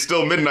because it's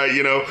still midnight,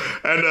 you know,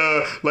 and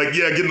like,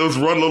 yeah, getting those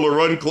Run Little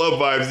Run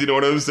club vibes, you know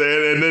what I'm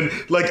saying? And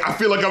then like, I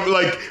feel like I'm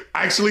like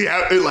actually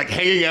like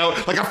hanging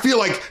out, like I feel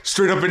like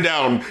straight up and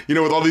down, you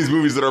know, with all these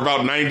movies that are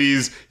about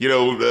 90s, you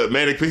know,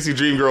 Manic Pixie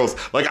Dream Girls,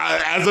 like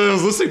as I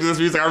was listening to this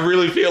music, I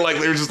really feel like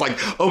they were just like,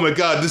 oh my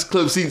god, this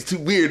club scene's too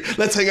weird.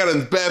 Let's hang out in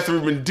the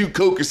bathroom and do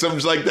coke or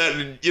something like that.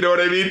 And, you know what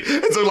I mean?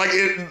 And so like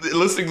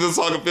listening to the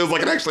song, it feels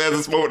like it actually has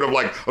this moment of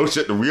like, oh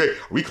shit, are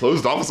we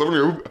closed off or something?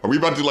 Are we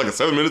about to do like a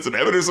 7 minutes in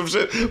heaven or some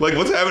shit? Like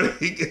what's happening?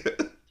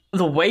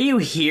 The way you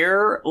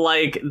hear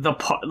like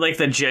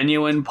the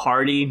genuine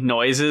party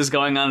noises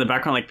going on in the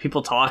background, like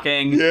people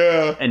talking,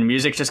 and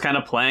music just kind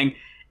of playing,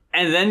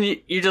 and then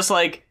you just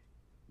like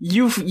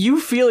you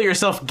feel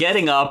yourself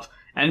getting up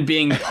and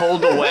being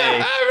pulled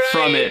away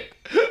from it,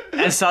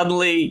 and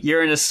suddenly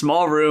you're in a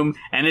small room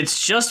and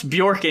it's just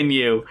Björk and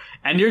you,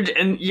 and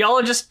y'all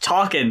are just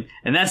talking,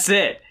 and that's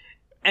it.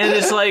 And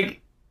it's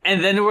like,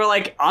 and then we're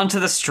like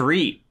onto the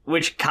street,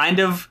 which kind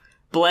of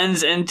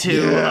blends into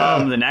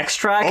the next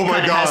track. Oh my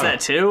God. Has that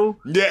too.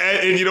 Yeah,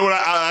 and you know what?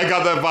 I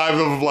got that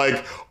vibe of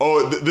like,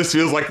 oh, this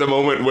feels like the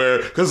moment where,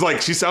 because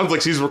like she sounds like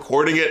she's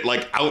recording it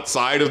like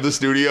outside of the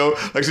studio.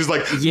 Like she's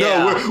like,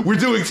 no, we're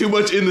doing too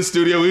much in the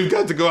studio. We've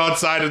got to go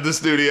outside of the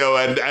studio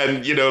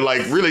and you know,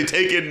 like really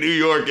take in New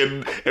York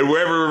and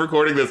wherever we're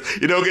recording this.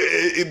 You know,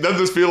 it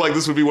doesn't feel like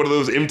this would be one of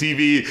those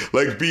MTV,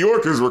 like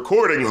Björk is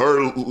recording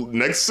her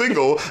next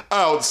single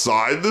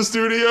outside the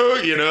studio,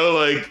 you know,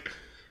 like...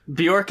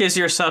 Björk is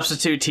your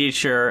substitute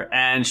teacher,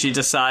 and she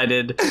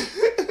decided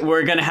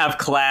we're gonna have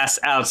class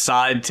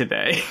outside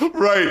today.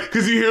 Right,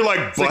 because you hear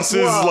like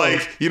buses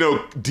like, you know,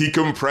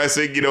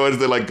 decompressing, you know, as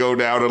they like go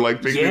down and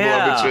like pick people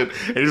up and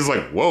shit. And you're just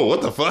like, whoa,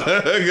 what the fuck?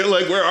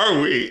 Like, where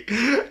are we?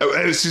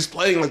 And she's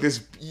playing like this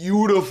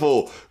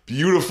beautiful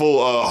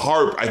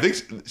harp. I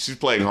think she's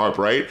playing harp,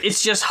 right?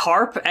 It's just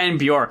harp and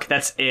Björk.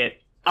 That's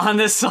it on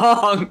this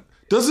song.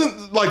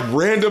 Doesn't, like,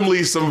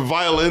 randomly some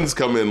violins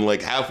come in,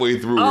 like, halfway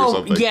through or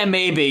something? Yeah,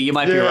 maybe. You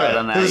might be right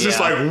on that. It's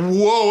just like,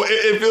 whoa.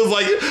 It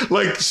feels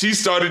like she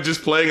started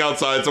just playing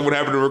outside. Someone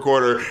happened to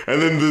record her.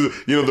 And then,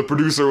 the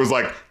producer was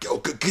like, yo,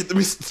 get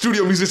the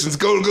studio musicians.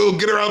 Go,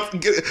 get her out.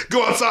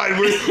 Go outside.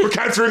 We're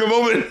capturing a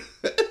moment.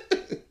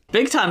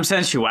 Big time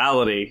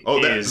sensuality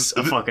is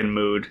a fucking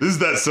mood. This is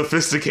that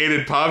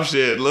sophisticated pop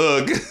shit.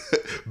 Look.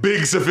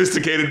 Big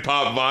sophisticated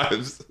pop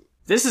vibes.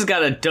 This has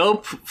got a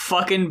dope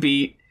fucking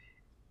beat.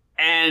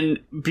 And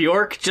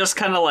Björk just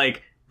kind of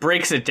like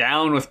breaks it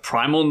down with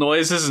primal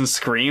noises and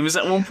screams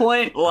at one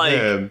point. Like,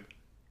 Man.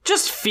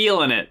 Just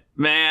feeling it,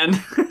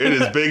 man. It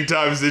is big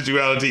time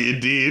sensuality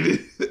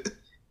indeed.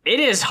 It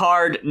is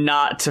hard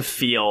not to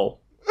feel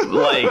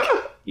like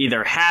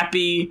either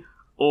happy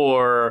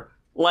or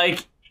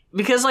like,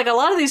 because like a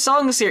lot of these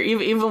songs here,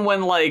 even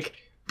when like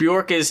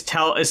Björk is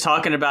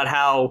talking about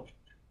how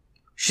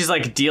she's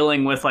like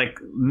dealing with like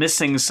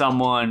missing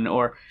someone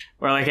or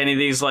like any of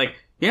these, like,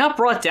 you're not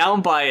brought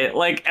down by it.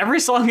 Like, every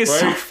song is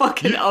so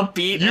fucking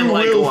upbeat and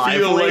like lively.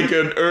 You will feel like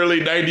an early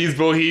 90s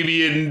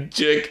bohemian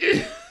chick.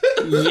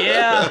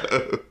 Yeah.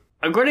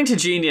 According to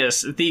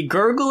Genius, the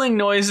gurgling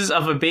noises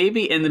of a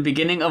baby in the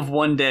beginning of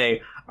One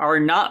Day are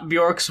not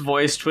Björk's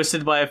voice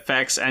twisted by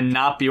effects and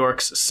not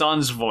Björk's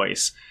son's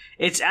voice.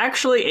 It's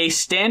actually a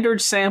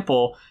standard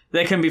sample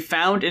that can be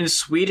found in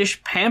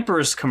Swedish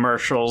Pampers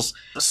commercials,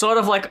 sort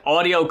of like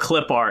audio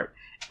clip art.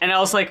 And I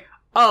was like,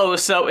 oh,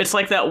 so it's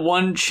like that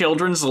one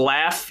children's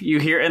laugh you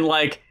hear in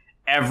like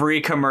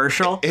every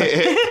commercial.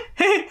 Yeah.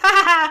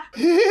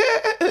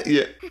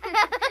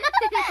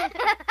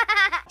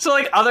 So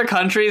like other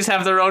countries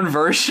have their own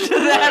version of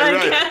that,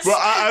 I guess. Well,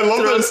 I love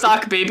their own that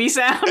stock baby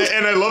sound.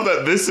 And I love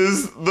that this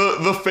is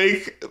the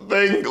fake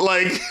thing.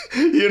 Like,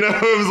 you know,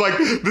 it was like,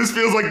 this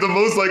feels like the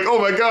most like, oh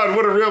my God,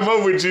 what a real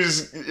moment.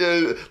 She's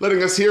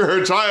letting us hear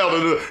her child.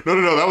 And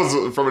no, that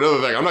was from another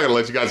thing. I'm not going to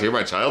let you guys hear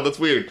my child. That's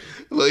weird.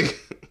 Like,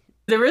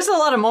 there is a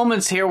lot of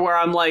moments here where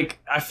I'm like,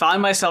 I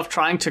find myself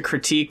trying to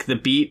critique the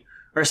beat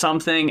or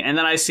something, and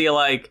then I see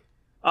like,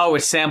 oh,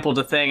 it's sampled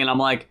a thing, and I'm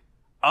like,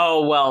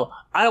 oh, well,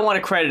 I don't want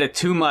to credit it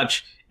too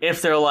much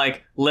if they're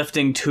like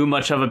lifting too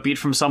much of a beat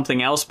from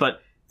something else,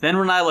 but then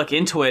when I look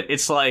into it,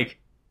 it's like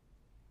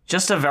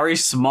just a very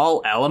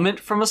small element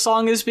from a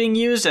song is being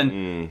used,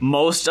 and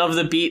most of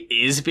the beat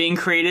is being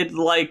created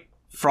like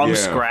from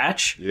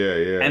scratch.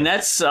 Yeah. And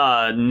that's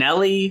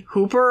Nelly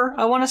Hooper,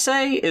 I want to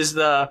say, is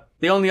the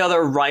only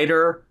other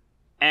writer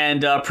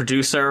and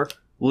producer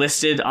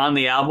listed on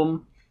the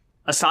album.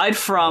 Aside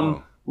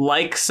from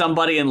Like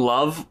Somebody in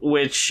Love,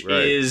 which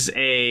is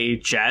a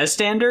jazz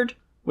standard,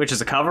 which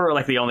is a cover,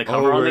 like the only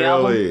cover on the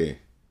album.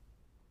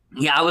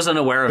 Yeah, I was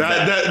unaware of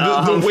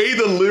that. The way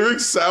the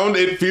lyrics sound,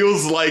 it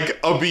feels like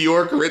a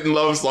Björk written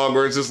love song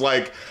where it's just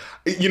like,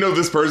 you know,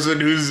 this person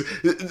who's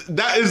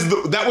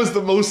that was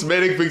the most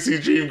Manic Pixie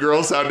Dream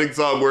Girl sounding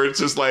song where it's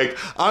just like,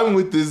 I'm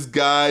with this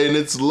guy and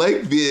it's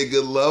like being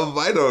in love.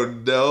 I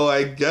don't know.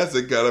 I guess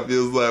it kind of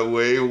feels that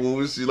way.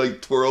 When she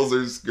like twirls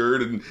her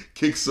skirt and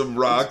kicks some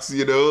rocks,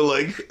 you know,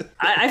 like.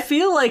 I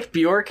feel like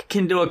Björk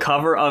can do a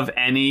cover of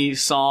any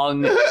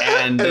song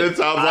and it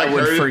sounds like I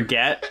would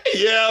forget.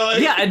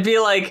 Yeah, I'd be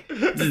like,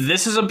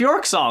 this is a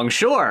Björk song,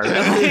 sure.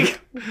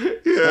 Like,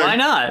 why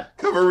not?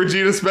 Cover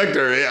Regina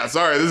Spektor. Yeah,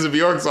 sorry, this is a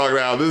Björk song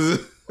now. This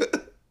is.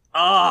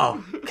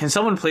 Oh, can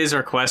someone please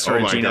request a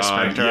Regina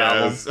Spektor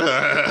album?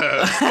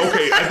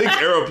 Okay, I think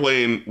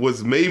Aeroplane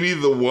was maybe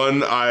the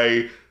one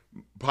I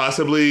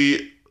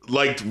possibly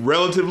liked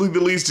relatively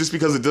the least, just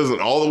because it doesn't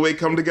all the way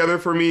come together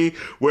for me,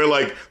 where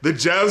like the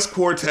jazz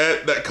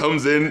quartet that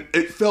comes in,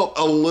 it felt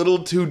a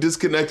little too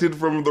disconnected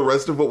from the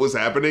rest of what was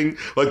happening.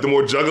 Like the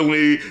more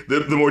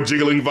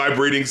jiggling,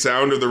 vibrating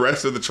sound of the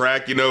rest of the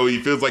track, you know,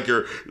 it feels like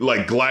you're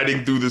like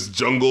gliding through this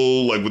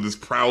jungle, like with this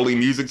prowling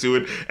music to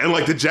it. And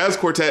like the jazz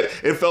quartet,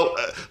 it felt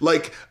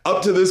like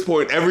up to this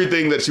point,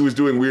 everything that she was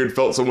doing weird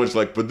felt so much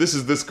like, but this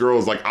is this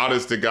girl's like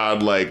honest to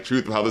God, like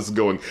truth of how this is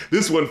going.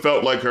 This one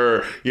felt like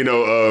her, you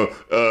know,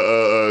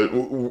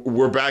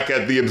 we're back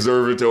at the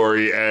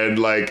observatory and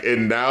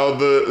now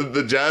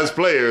the jazz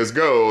players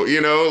go, you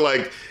know,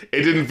 like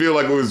it didn't feel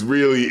like it was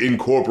really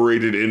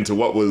incorporated into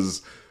what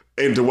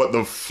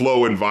the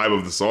flow and vibe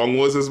of the song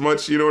was as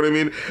much, you know what I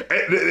mean?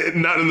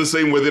 Not in the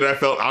same way that I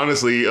felt,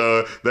 honestly,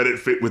 that it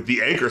fit with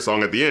the anchor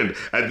song at the end.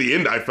 At the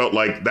end, I felt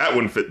like that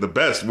one fit the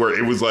best, where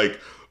it was like,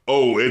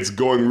 oh, it's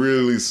going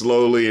really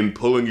slowly and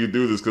pulling you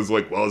through this because,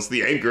 like, well, it's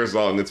the anchor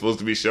song. It's supposed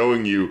to be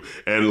showing you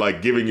and,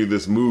 like, giving you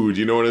this mood.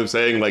 You know what I'm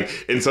saying?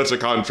 Like, in such a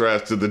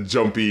contrast to the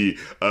jumpy,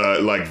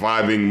 like,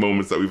 vibing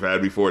moments that we've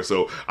had before.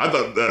 So I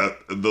thought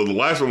the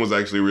last one was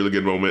actually a really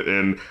good moment.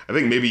 And I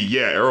think maybe,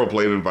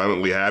 Aeroplane and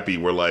Violently Happy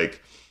were,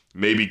 like,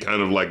 maybe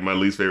kind of, like, my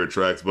least favorite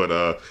tracks.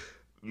 But,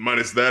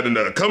 minus that, and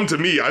Come to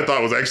Me, I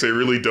thought was actually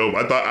really dope.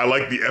 I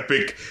liked the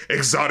epic,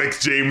 exotic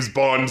James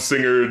Bond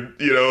singer,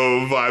 you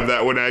know, vibe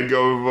that one had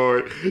going for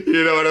it.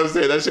 You know what I'm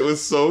saying? That shit was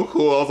so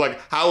cool. I was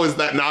like, how is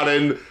that not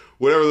in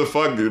whatever the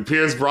fuck,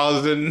 Pierce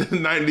Brosnan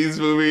 90s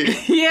movie?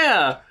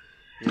 Yeah.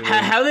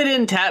 How they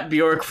didn't tap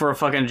Björk for a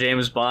fucking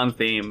James Bond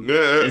theme.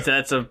 Yeah.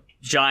 That's a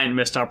giant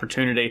missed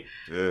opportunity.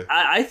 Yeah.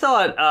 I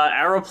thought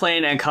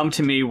Aeroplane and Come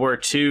to Me were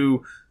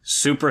two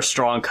super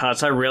strong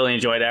cuts. I really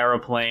enjoyed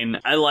Aeroplane.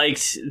 I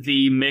liked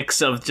the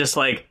mix of just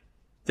like,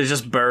 there's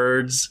just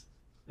birds,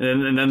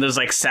 and then there's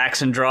like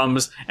sax and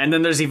drums, and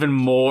then there's even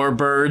more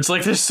birds.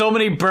 Like there's so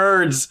many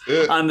birds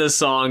on this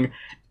song,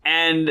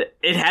 and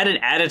it had an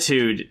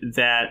attitude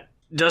that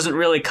doesn't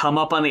really come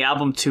up on the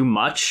album too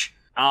much.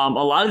 A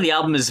lot of the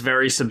album is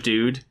very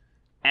subdued,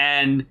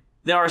 and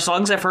there are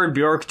songs I've heard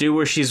Björk do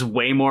where she's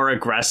way more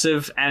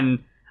aggressive,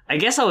 and I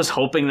guess I was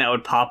hoping that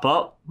would pop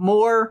up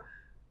more,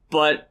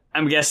 but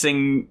I'm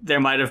guessing there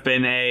might have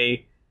been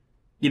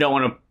you don't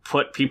want to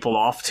put people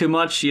off too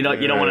much. You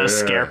don't want to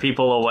scare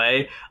people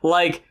away.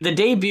 Like the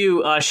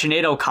debut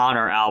Sinead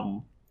O'Connor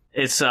album.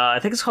 It's I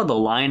think it's called The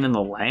Lion and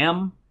the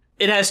Lamb.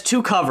 It has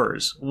 2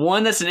 covers.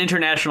 One that's an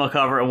international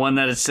cover and one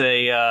that it's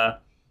a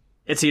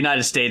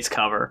United States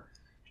cover.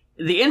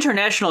 The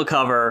international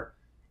cover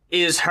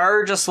is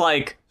her just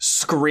like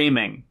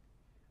screaming.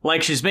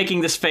 Like she's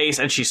making this face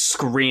and she's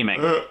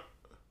screaming.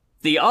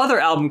 The other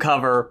album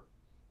cover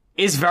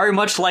is very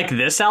much like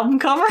this album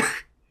cover.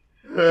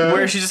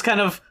 Where she's just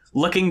kind of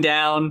looking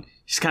down.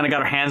 She's kind of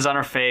got her hands on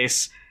her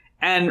face.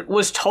 And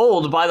was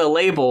told by the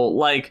label,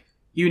 like,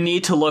 you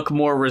need to look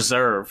more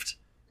reserved.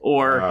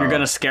 Or you're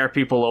going to scare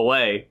people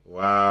away.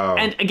 Wow.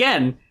 And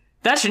again,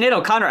 that Sinead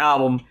O'Connor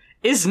album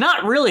is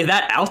not really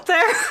that out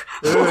there.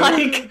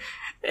 Like,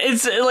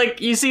 it's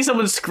like, you see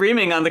someone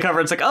screaming on the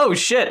cover, it's like, oh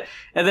shit.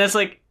 And then it's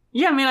like,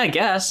 yeah, I mean, I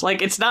guess.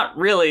 Like, it's not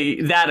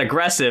really that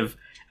aggressive.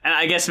 And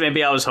I guess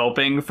maybe I was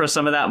hoping for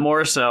some of that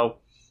more, so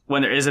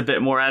when there is a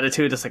bit more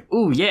attitude, it's like,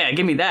 ooh, yeah,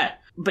 give me that.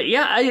 But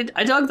yeah,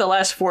 I dug the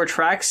last 4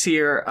 tracks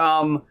here.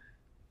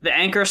 The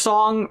Anchor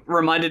song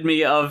reminded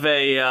me of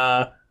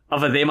a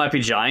They Might Be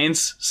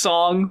Giants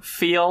song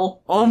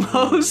feel,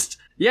 almost.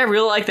 Yeah, I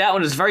really like that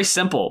one. It's very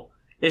simple.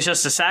 It's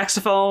just a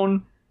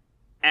saxophone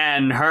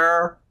and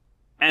her,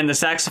 and the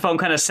saxophone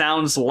kind of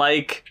sounds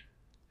like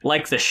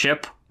the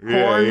ship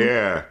horn.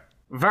 Yeah.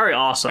 Very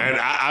awesome. And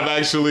I've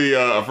actually,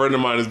 a friend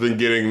of mine has been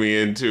getting me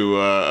into,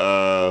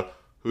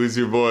 Who's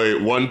Your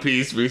Boy, One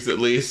Piece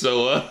recently,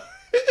 so,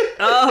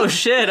 Oh,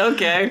 shit,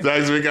 okay. It's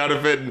actually kind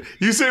of fitting.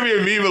 You sent me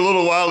a meme a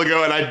little while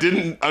ago, and I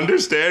didn't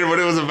understand what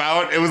it was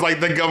about. It was like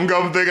the gum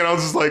thing, and I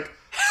was just like,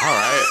 all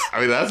right.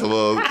 I mean, that's a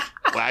little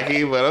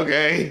wacky, but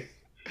okay.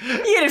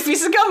 You get a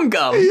piece of gum.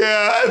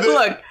 Yeah.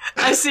 Look,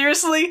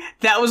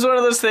 that was one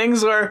of those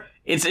things where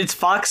it's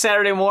Fox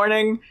Saturday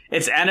morning,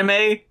 it's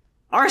anime.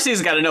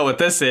 RC's got to know what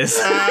this is.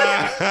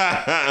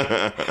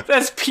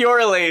 That's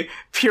purely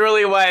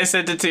why I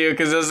sent it to you,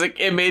 because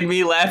it made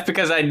me laugh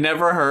because I'd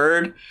never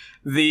heard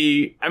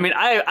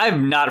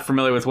I'm not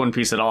familiar with One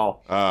Piece at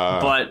all,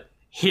 but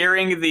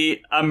hearing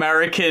the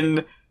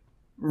American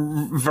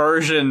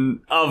version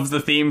of the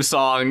theme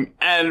song,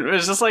 and it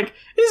was just like,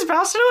 he's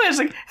bouncing away. It's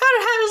like, how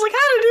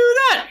to do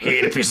that? He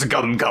ate a piece of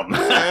gum.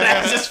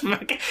 That's just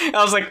fucking,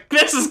 I was like,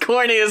 this is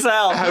corny as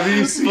hell. Have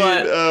you seen,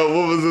 what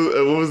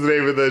was the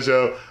name of that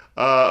show?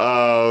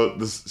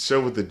 The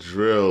show with the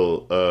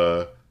drill,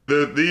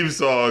 the theme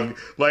song,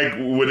 like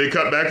when they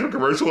cut back to a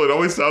commercial, it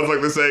always sounds like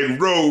they're saying,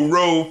 row,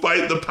 row,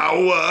 fight the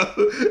power.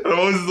 And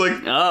I was like,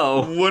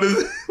 oh, what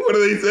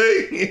are they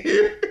saying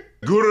here?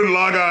 Gurren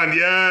Lagann,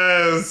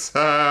 yes.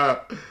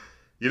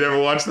 You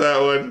never watched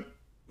that one?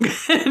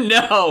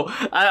 No,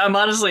 I'm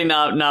honestly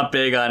not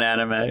big on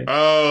anime.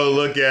 Oh,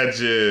 look at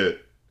you.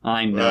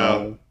 I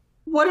know.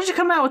 What did you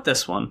come out with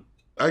this one?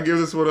 I give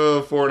this one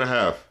a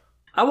 4.5.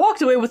 I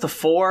walked away with a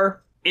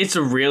 4. It's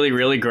a really,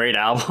 really great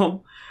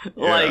album. Yeah.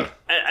 Like,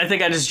 I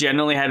think I just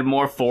generally had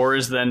more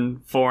 4s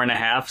than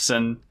 4.5s,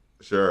 and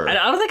sure. I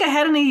don't think I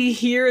had any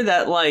here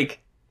that, like,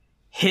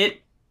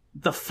 hit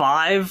the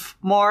 5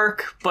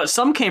 mark, but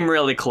some came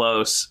really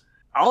close.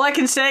 All I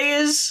can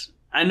say is,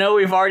 I know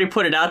we've already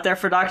put it out there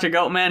for Dr.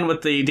 Goatman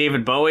with the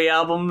David Bowie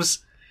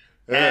albums,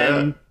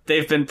 and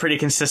they've been pretty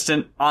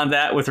consistent on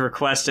that with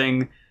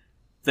requesting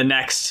the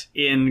next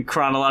in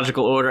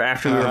chronological order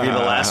after we review the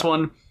last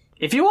one.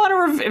 If you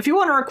want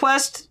to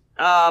request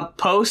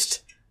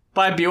Post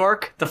by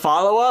Björk, the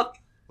follow-up,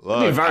 you'd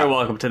be very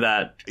welcome to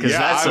that.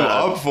 Yeah, I'm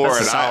up for it.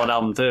 That's a solid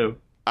album, too.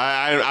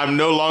 I'm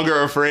no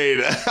longer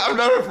afraid. I'm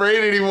not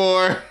afraid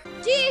anymore.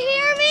 Do you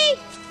hear me?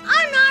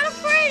 I'm not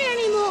afraid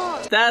anymore.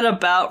 That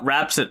about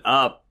wraps it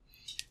up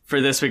for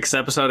this week's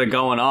episode of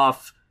Going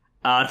Off.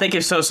 Thank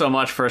you so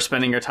much for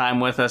spending your time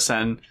with us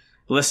and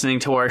listening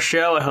to our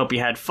show. I hope you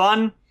had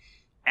fun.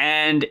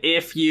 And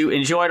if you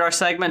enjoyed our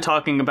segment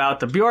talking about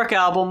the Björk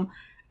album,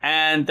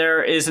 and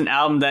there is an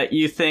album that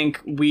you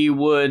think we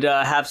would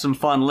have some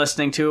fun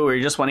listening to, or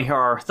you just want to hear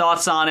our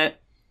thoughts on it,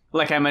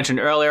 like I mentioned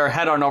earlier,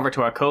 head on over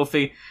to our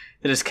Ko-fi.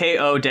 That is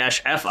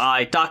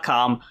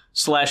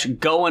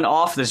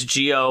ko-fi.com/goinoff, that's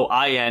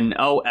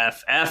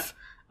GOINOFF,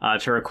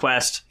 to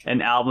request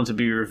an album to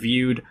be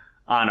reviewed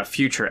on a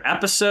future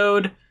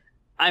episode.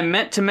 I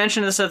meant to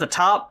mention this at the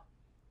top,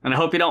 and I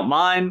hope you don't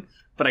mind,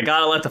 but I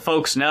gotta let the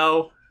folks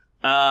know.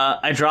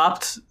 I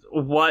dropped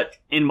what,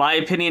 in my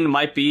opinion,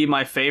 might be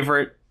my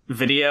favorite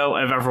video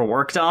I've ever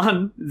worked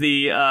on.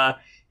 The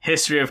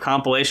history of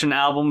compilation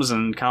albums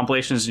and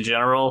compilations in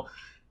general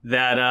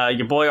that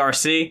your boy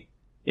RC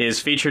is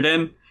featured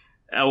in,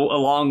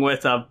 along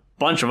with a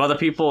bunch of other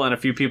people and a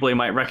few people you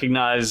might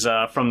recognize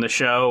from the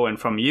show and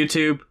from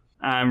YouTube.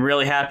 I'm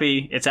really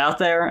happy it's out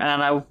there,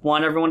 and I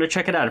want everyone to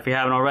check it out if you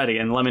haven't already,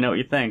 and let me know what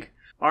you think.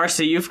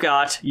 RC, you've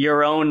got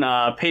your own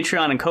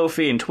Patreon and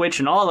Ko-fi and Twitch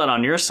and all that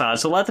on your side,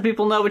 so let the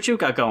people know what you've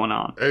got going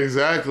on.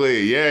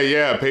 Exactly.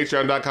 Yeah.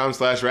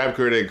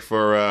 Patreon.com/RapCritic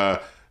for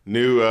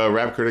new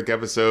Rap Critic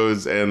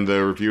episodes and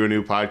the Review a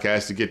New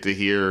podcast. You get to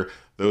hear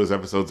those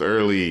episodes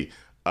early.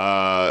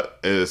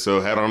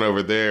 So head on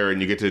over there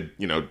and you get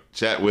to,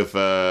 chat with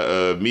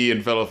me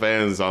and fellow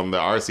fans on the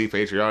RC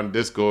Patreon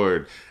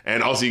Discord.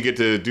 And also you get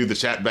to do the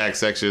chat back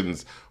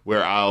sections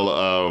where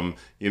I'll,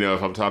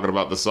 if I'm talking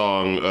about the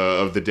song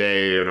of the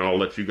day, and I'll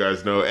let you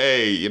guys know,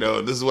 hey,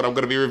 this is what I'm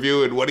going to be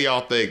reviewing. What do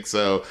y'all think?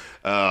 So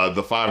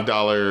the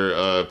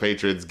 $5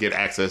 patrons get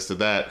access to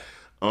that.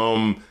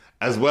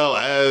 As well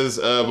as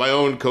my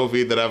own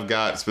Ko-fi that I've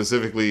got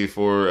specifically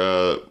for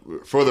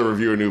the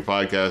Review a New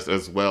podcast,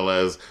 as well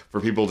as for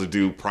people to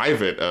do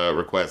private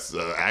requests.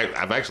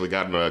 I've actually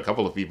gotten a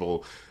couple of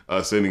people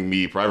sending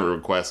me private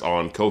requests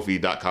on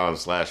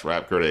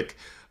Ko-fi.com/rapcritic.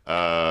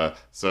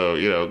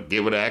 So,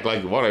 get with it, act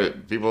like you want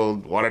it. People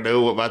want to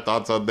know what my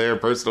thoughts on their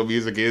personal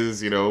music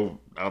is,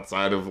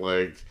 outside of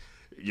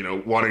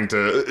wanting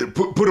to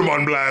put them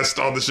on blast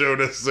on the show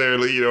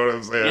necessarily, you know what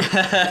I'm saying?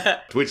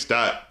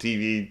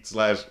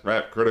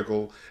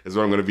 Twitch.tv/rapcritical is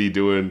where I'm going to be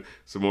doing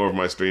some more of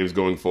my streams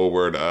going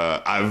forward.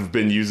 I've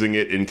been using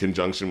it in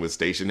conjunction with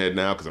Stationhead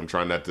now because I'm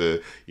trying not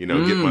to,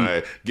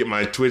 get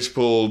my Twitch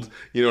pulled,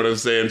 you know what I'm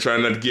saying?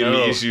 Trying not to get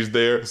any issues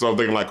there. So I'm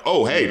thinking just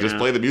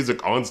play the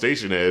music on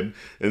Stationhead.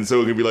 And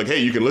so it can be like,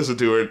 hey, you can listen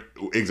to it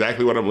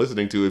exactly what I'm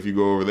listening to if you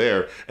go over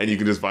there, and you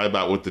can just vibe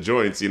out with the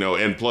joints,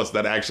 and plus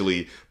that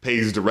actually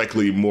pays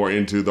directly more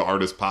into the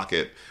artist's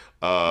pocket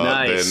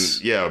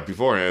than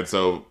beforehand.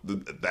 So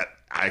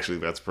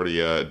that's pretty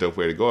dope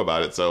way to go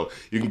about it. So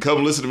you can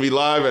come listen to me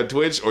live at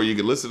Twitch, or you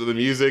can listen to the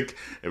music,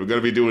 and we're going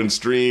to be doing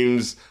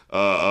streams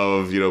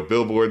of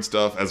Billboard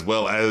stuff, as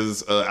well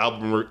as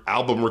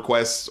album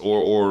requests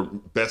or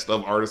best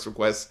of artist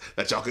requests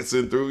that y'all can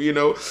send through,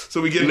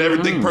 so we getting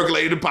everything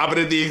percolated and popping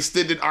in the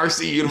extended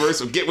RC universe.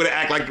 So get with it,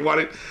 act like you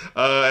want it,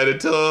 and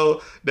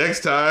until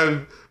next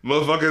time,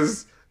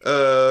 motherfuckers,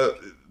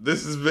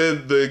 this has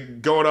been the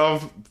Going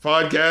Off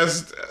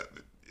podcast.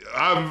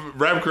 I'm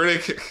Rap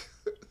Critic.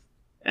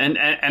 And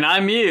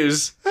I'm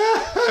Muse.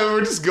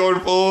 We're just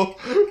going full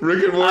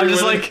Rick and Morty. I'm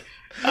just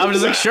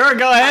like, sure,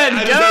 go ahead,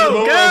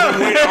 go.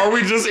 Wait, are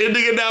we just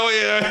ending it now?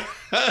 Yeah.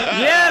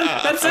 Yeah,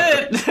 that's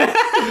it.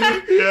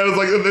 Yeah, it's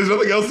like there's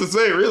nothing else to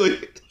say, really.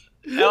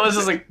 I was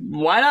just like,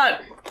 why not?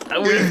 I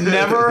don't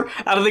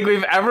think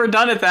we've ever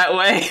done it that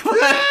way.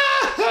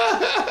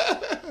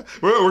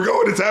 We're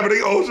going, it's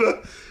happening,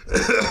 Ultra.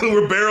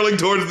 We're barreling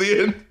towards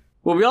the end.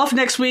 We'll be off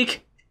next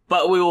week,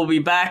 but we will be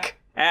back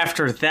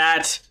after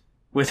that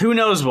with who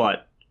knows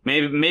what.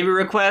 Maybe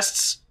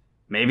requests,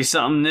 maybe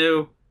something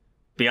new.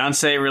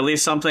 Beyonce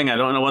released something. I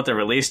don't know what the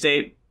release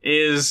date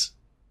is.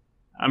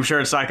 I'm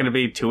sure it's not going to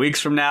be 2 weeks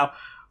from now.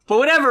 But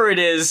whatever it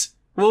is,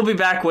 we'll be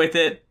back with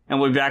it,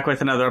 and we'll be back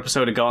with another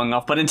episode of Going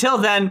Off. But until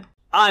then,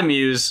 I'm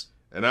Muse.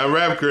 And I'm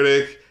Rap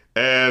Critic,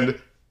 and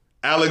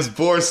Alex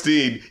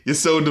Borstein, you're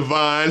so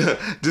divine.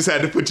 Just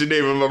had to put your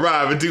name in my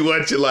rhyme and do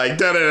what you like.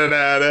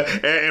 Da-da-da-da-da.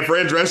 And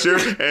Fran Drescher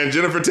and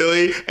Jennifer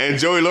Tilly and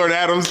Joey Lord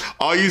Adams,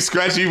 all you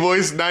scratchy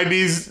voice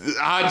 90s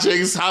hot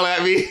chicks, holla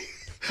at me.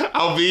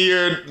 I'll be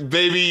your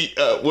baby.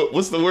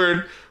 What's the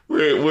word?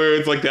 Where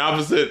it's like the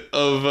opposite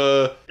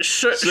of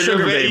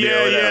sugar baby.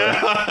 Yeah.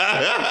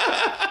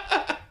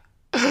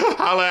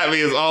 Holla at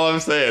me is all I'm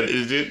saying.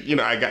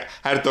 I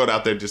had to throw it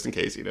out there just in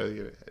case.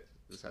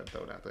 Just had to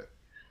throw it out there.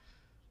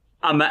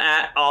 I'm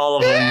at all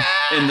of them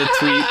in the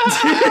tweet.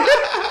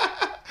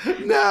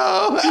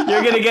 No.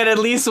 You're going to get at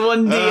least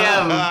one DM.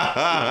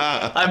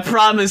 I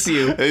promise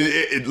you.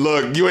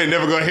 Look, you ain't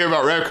never going to hear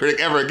about Rap Critic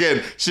ever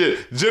again.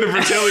 Shit,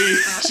 Jennifer Tilly,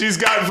 she's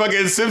got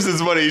fucking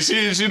Simpsons money.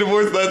 She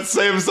divorced that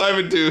Sam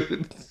Simon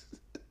dude.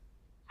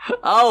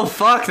 Oh,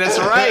 fuck, that's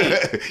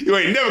right. You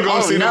ain't never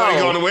going to see nobody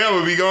going the way I'm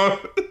going to be going.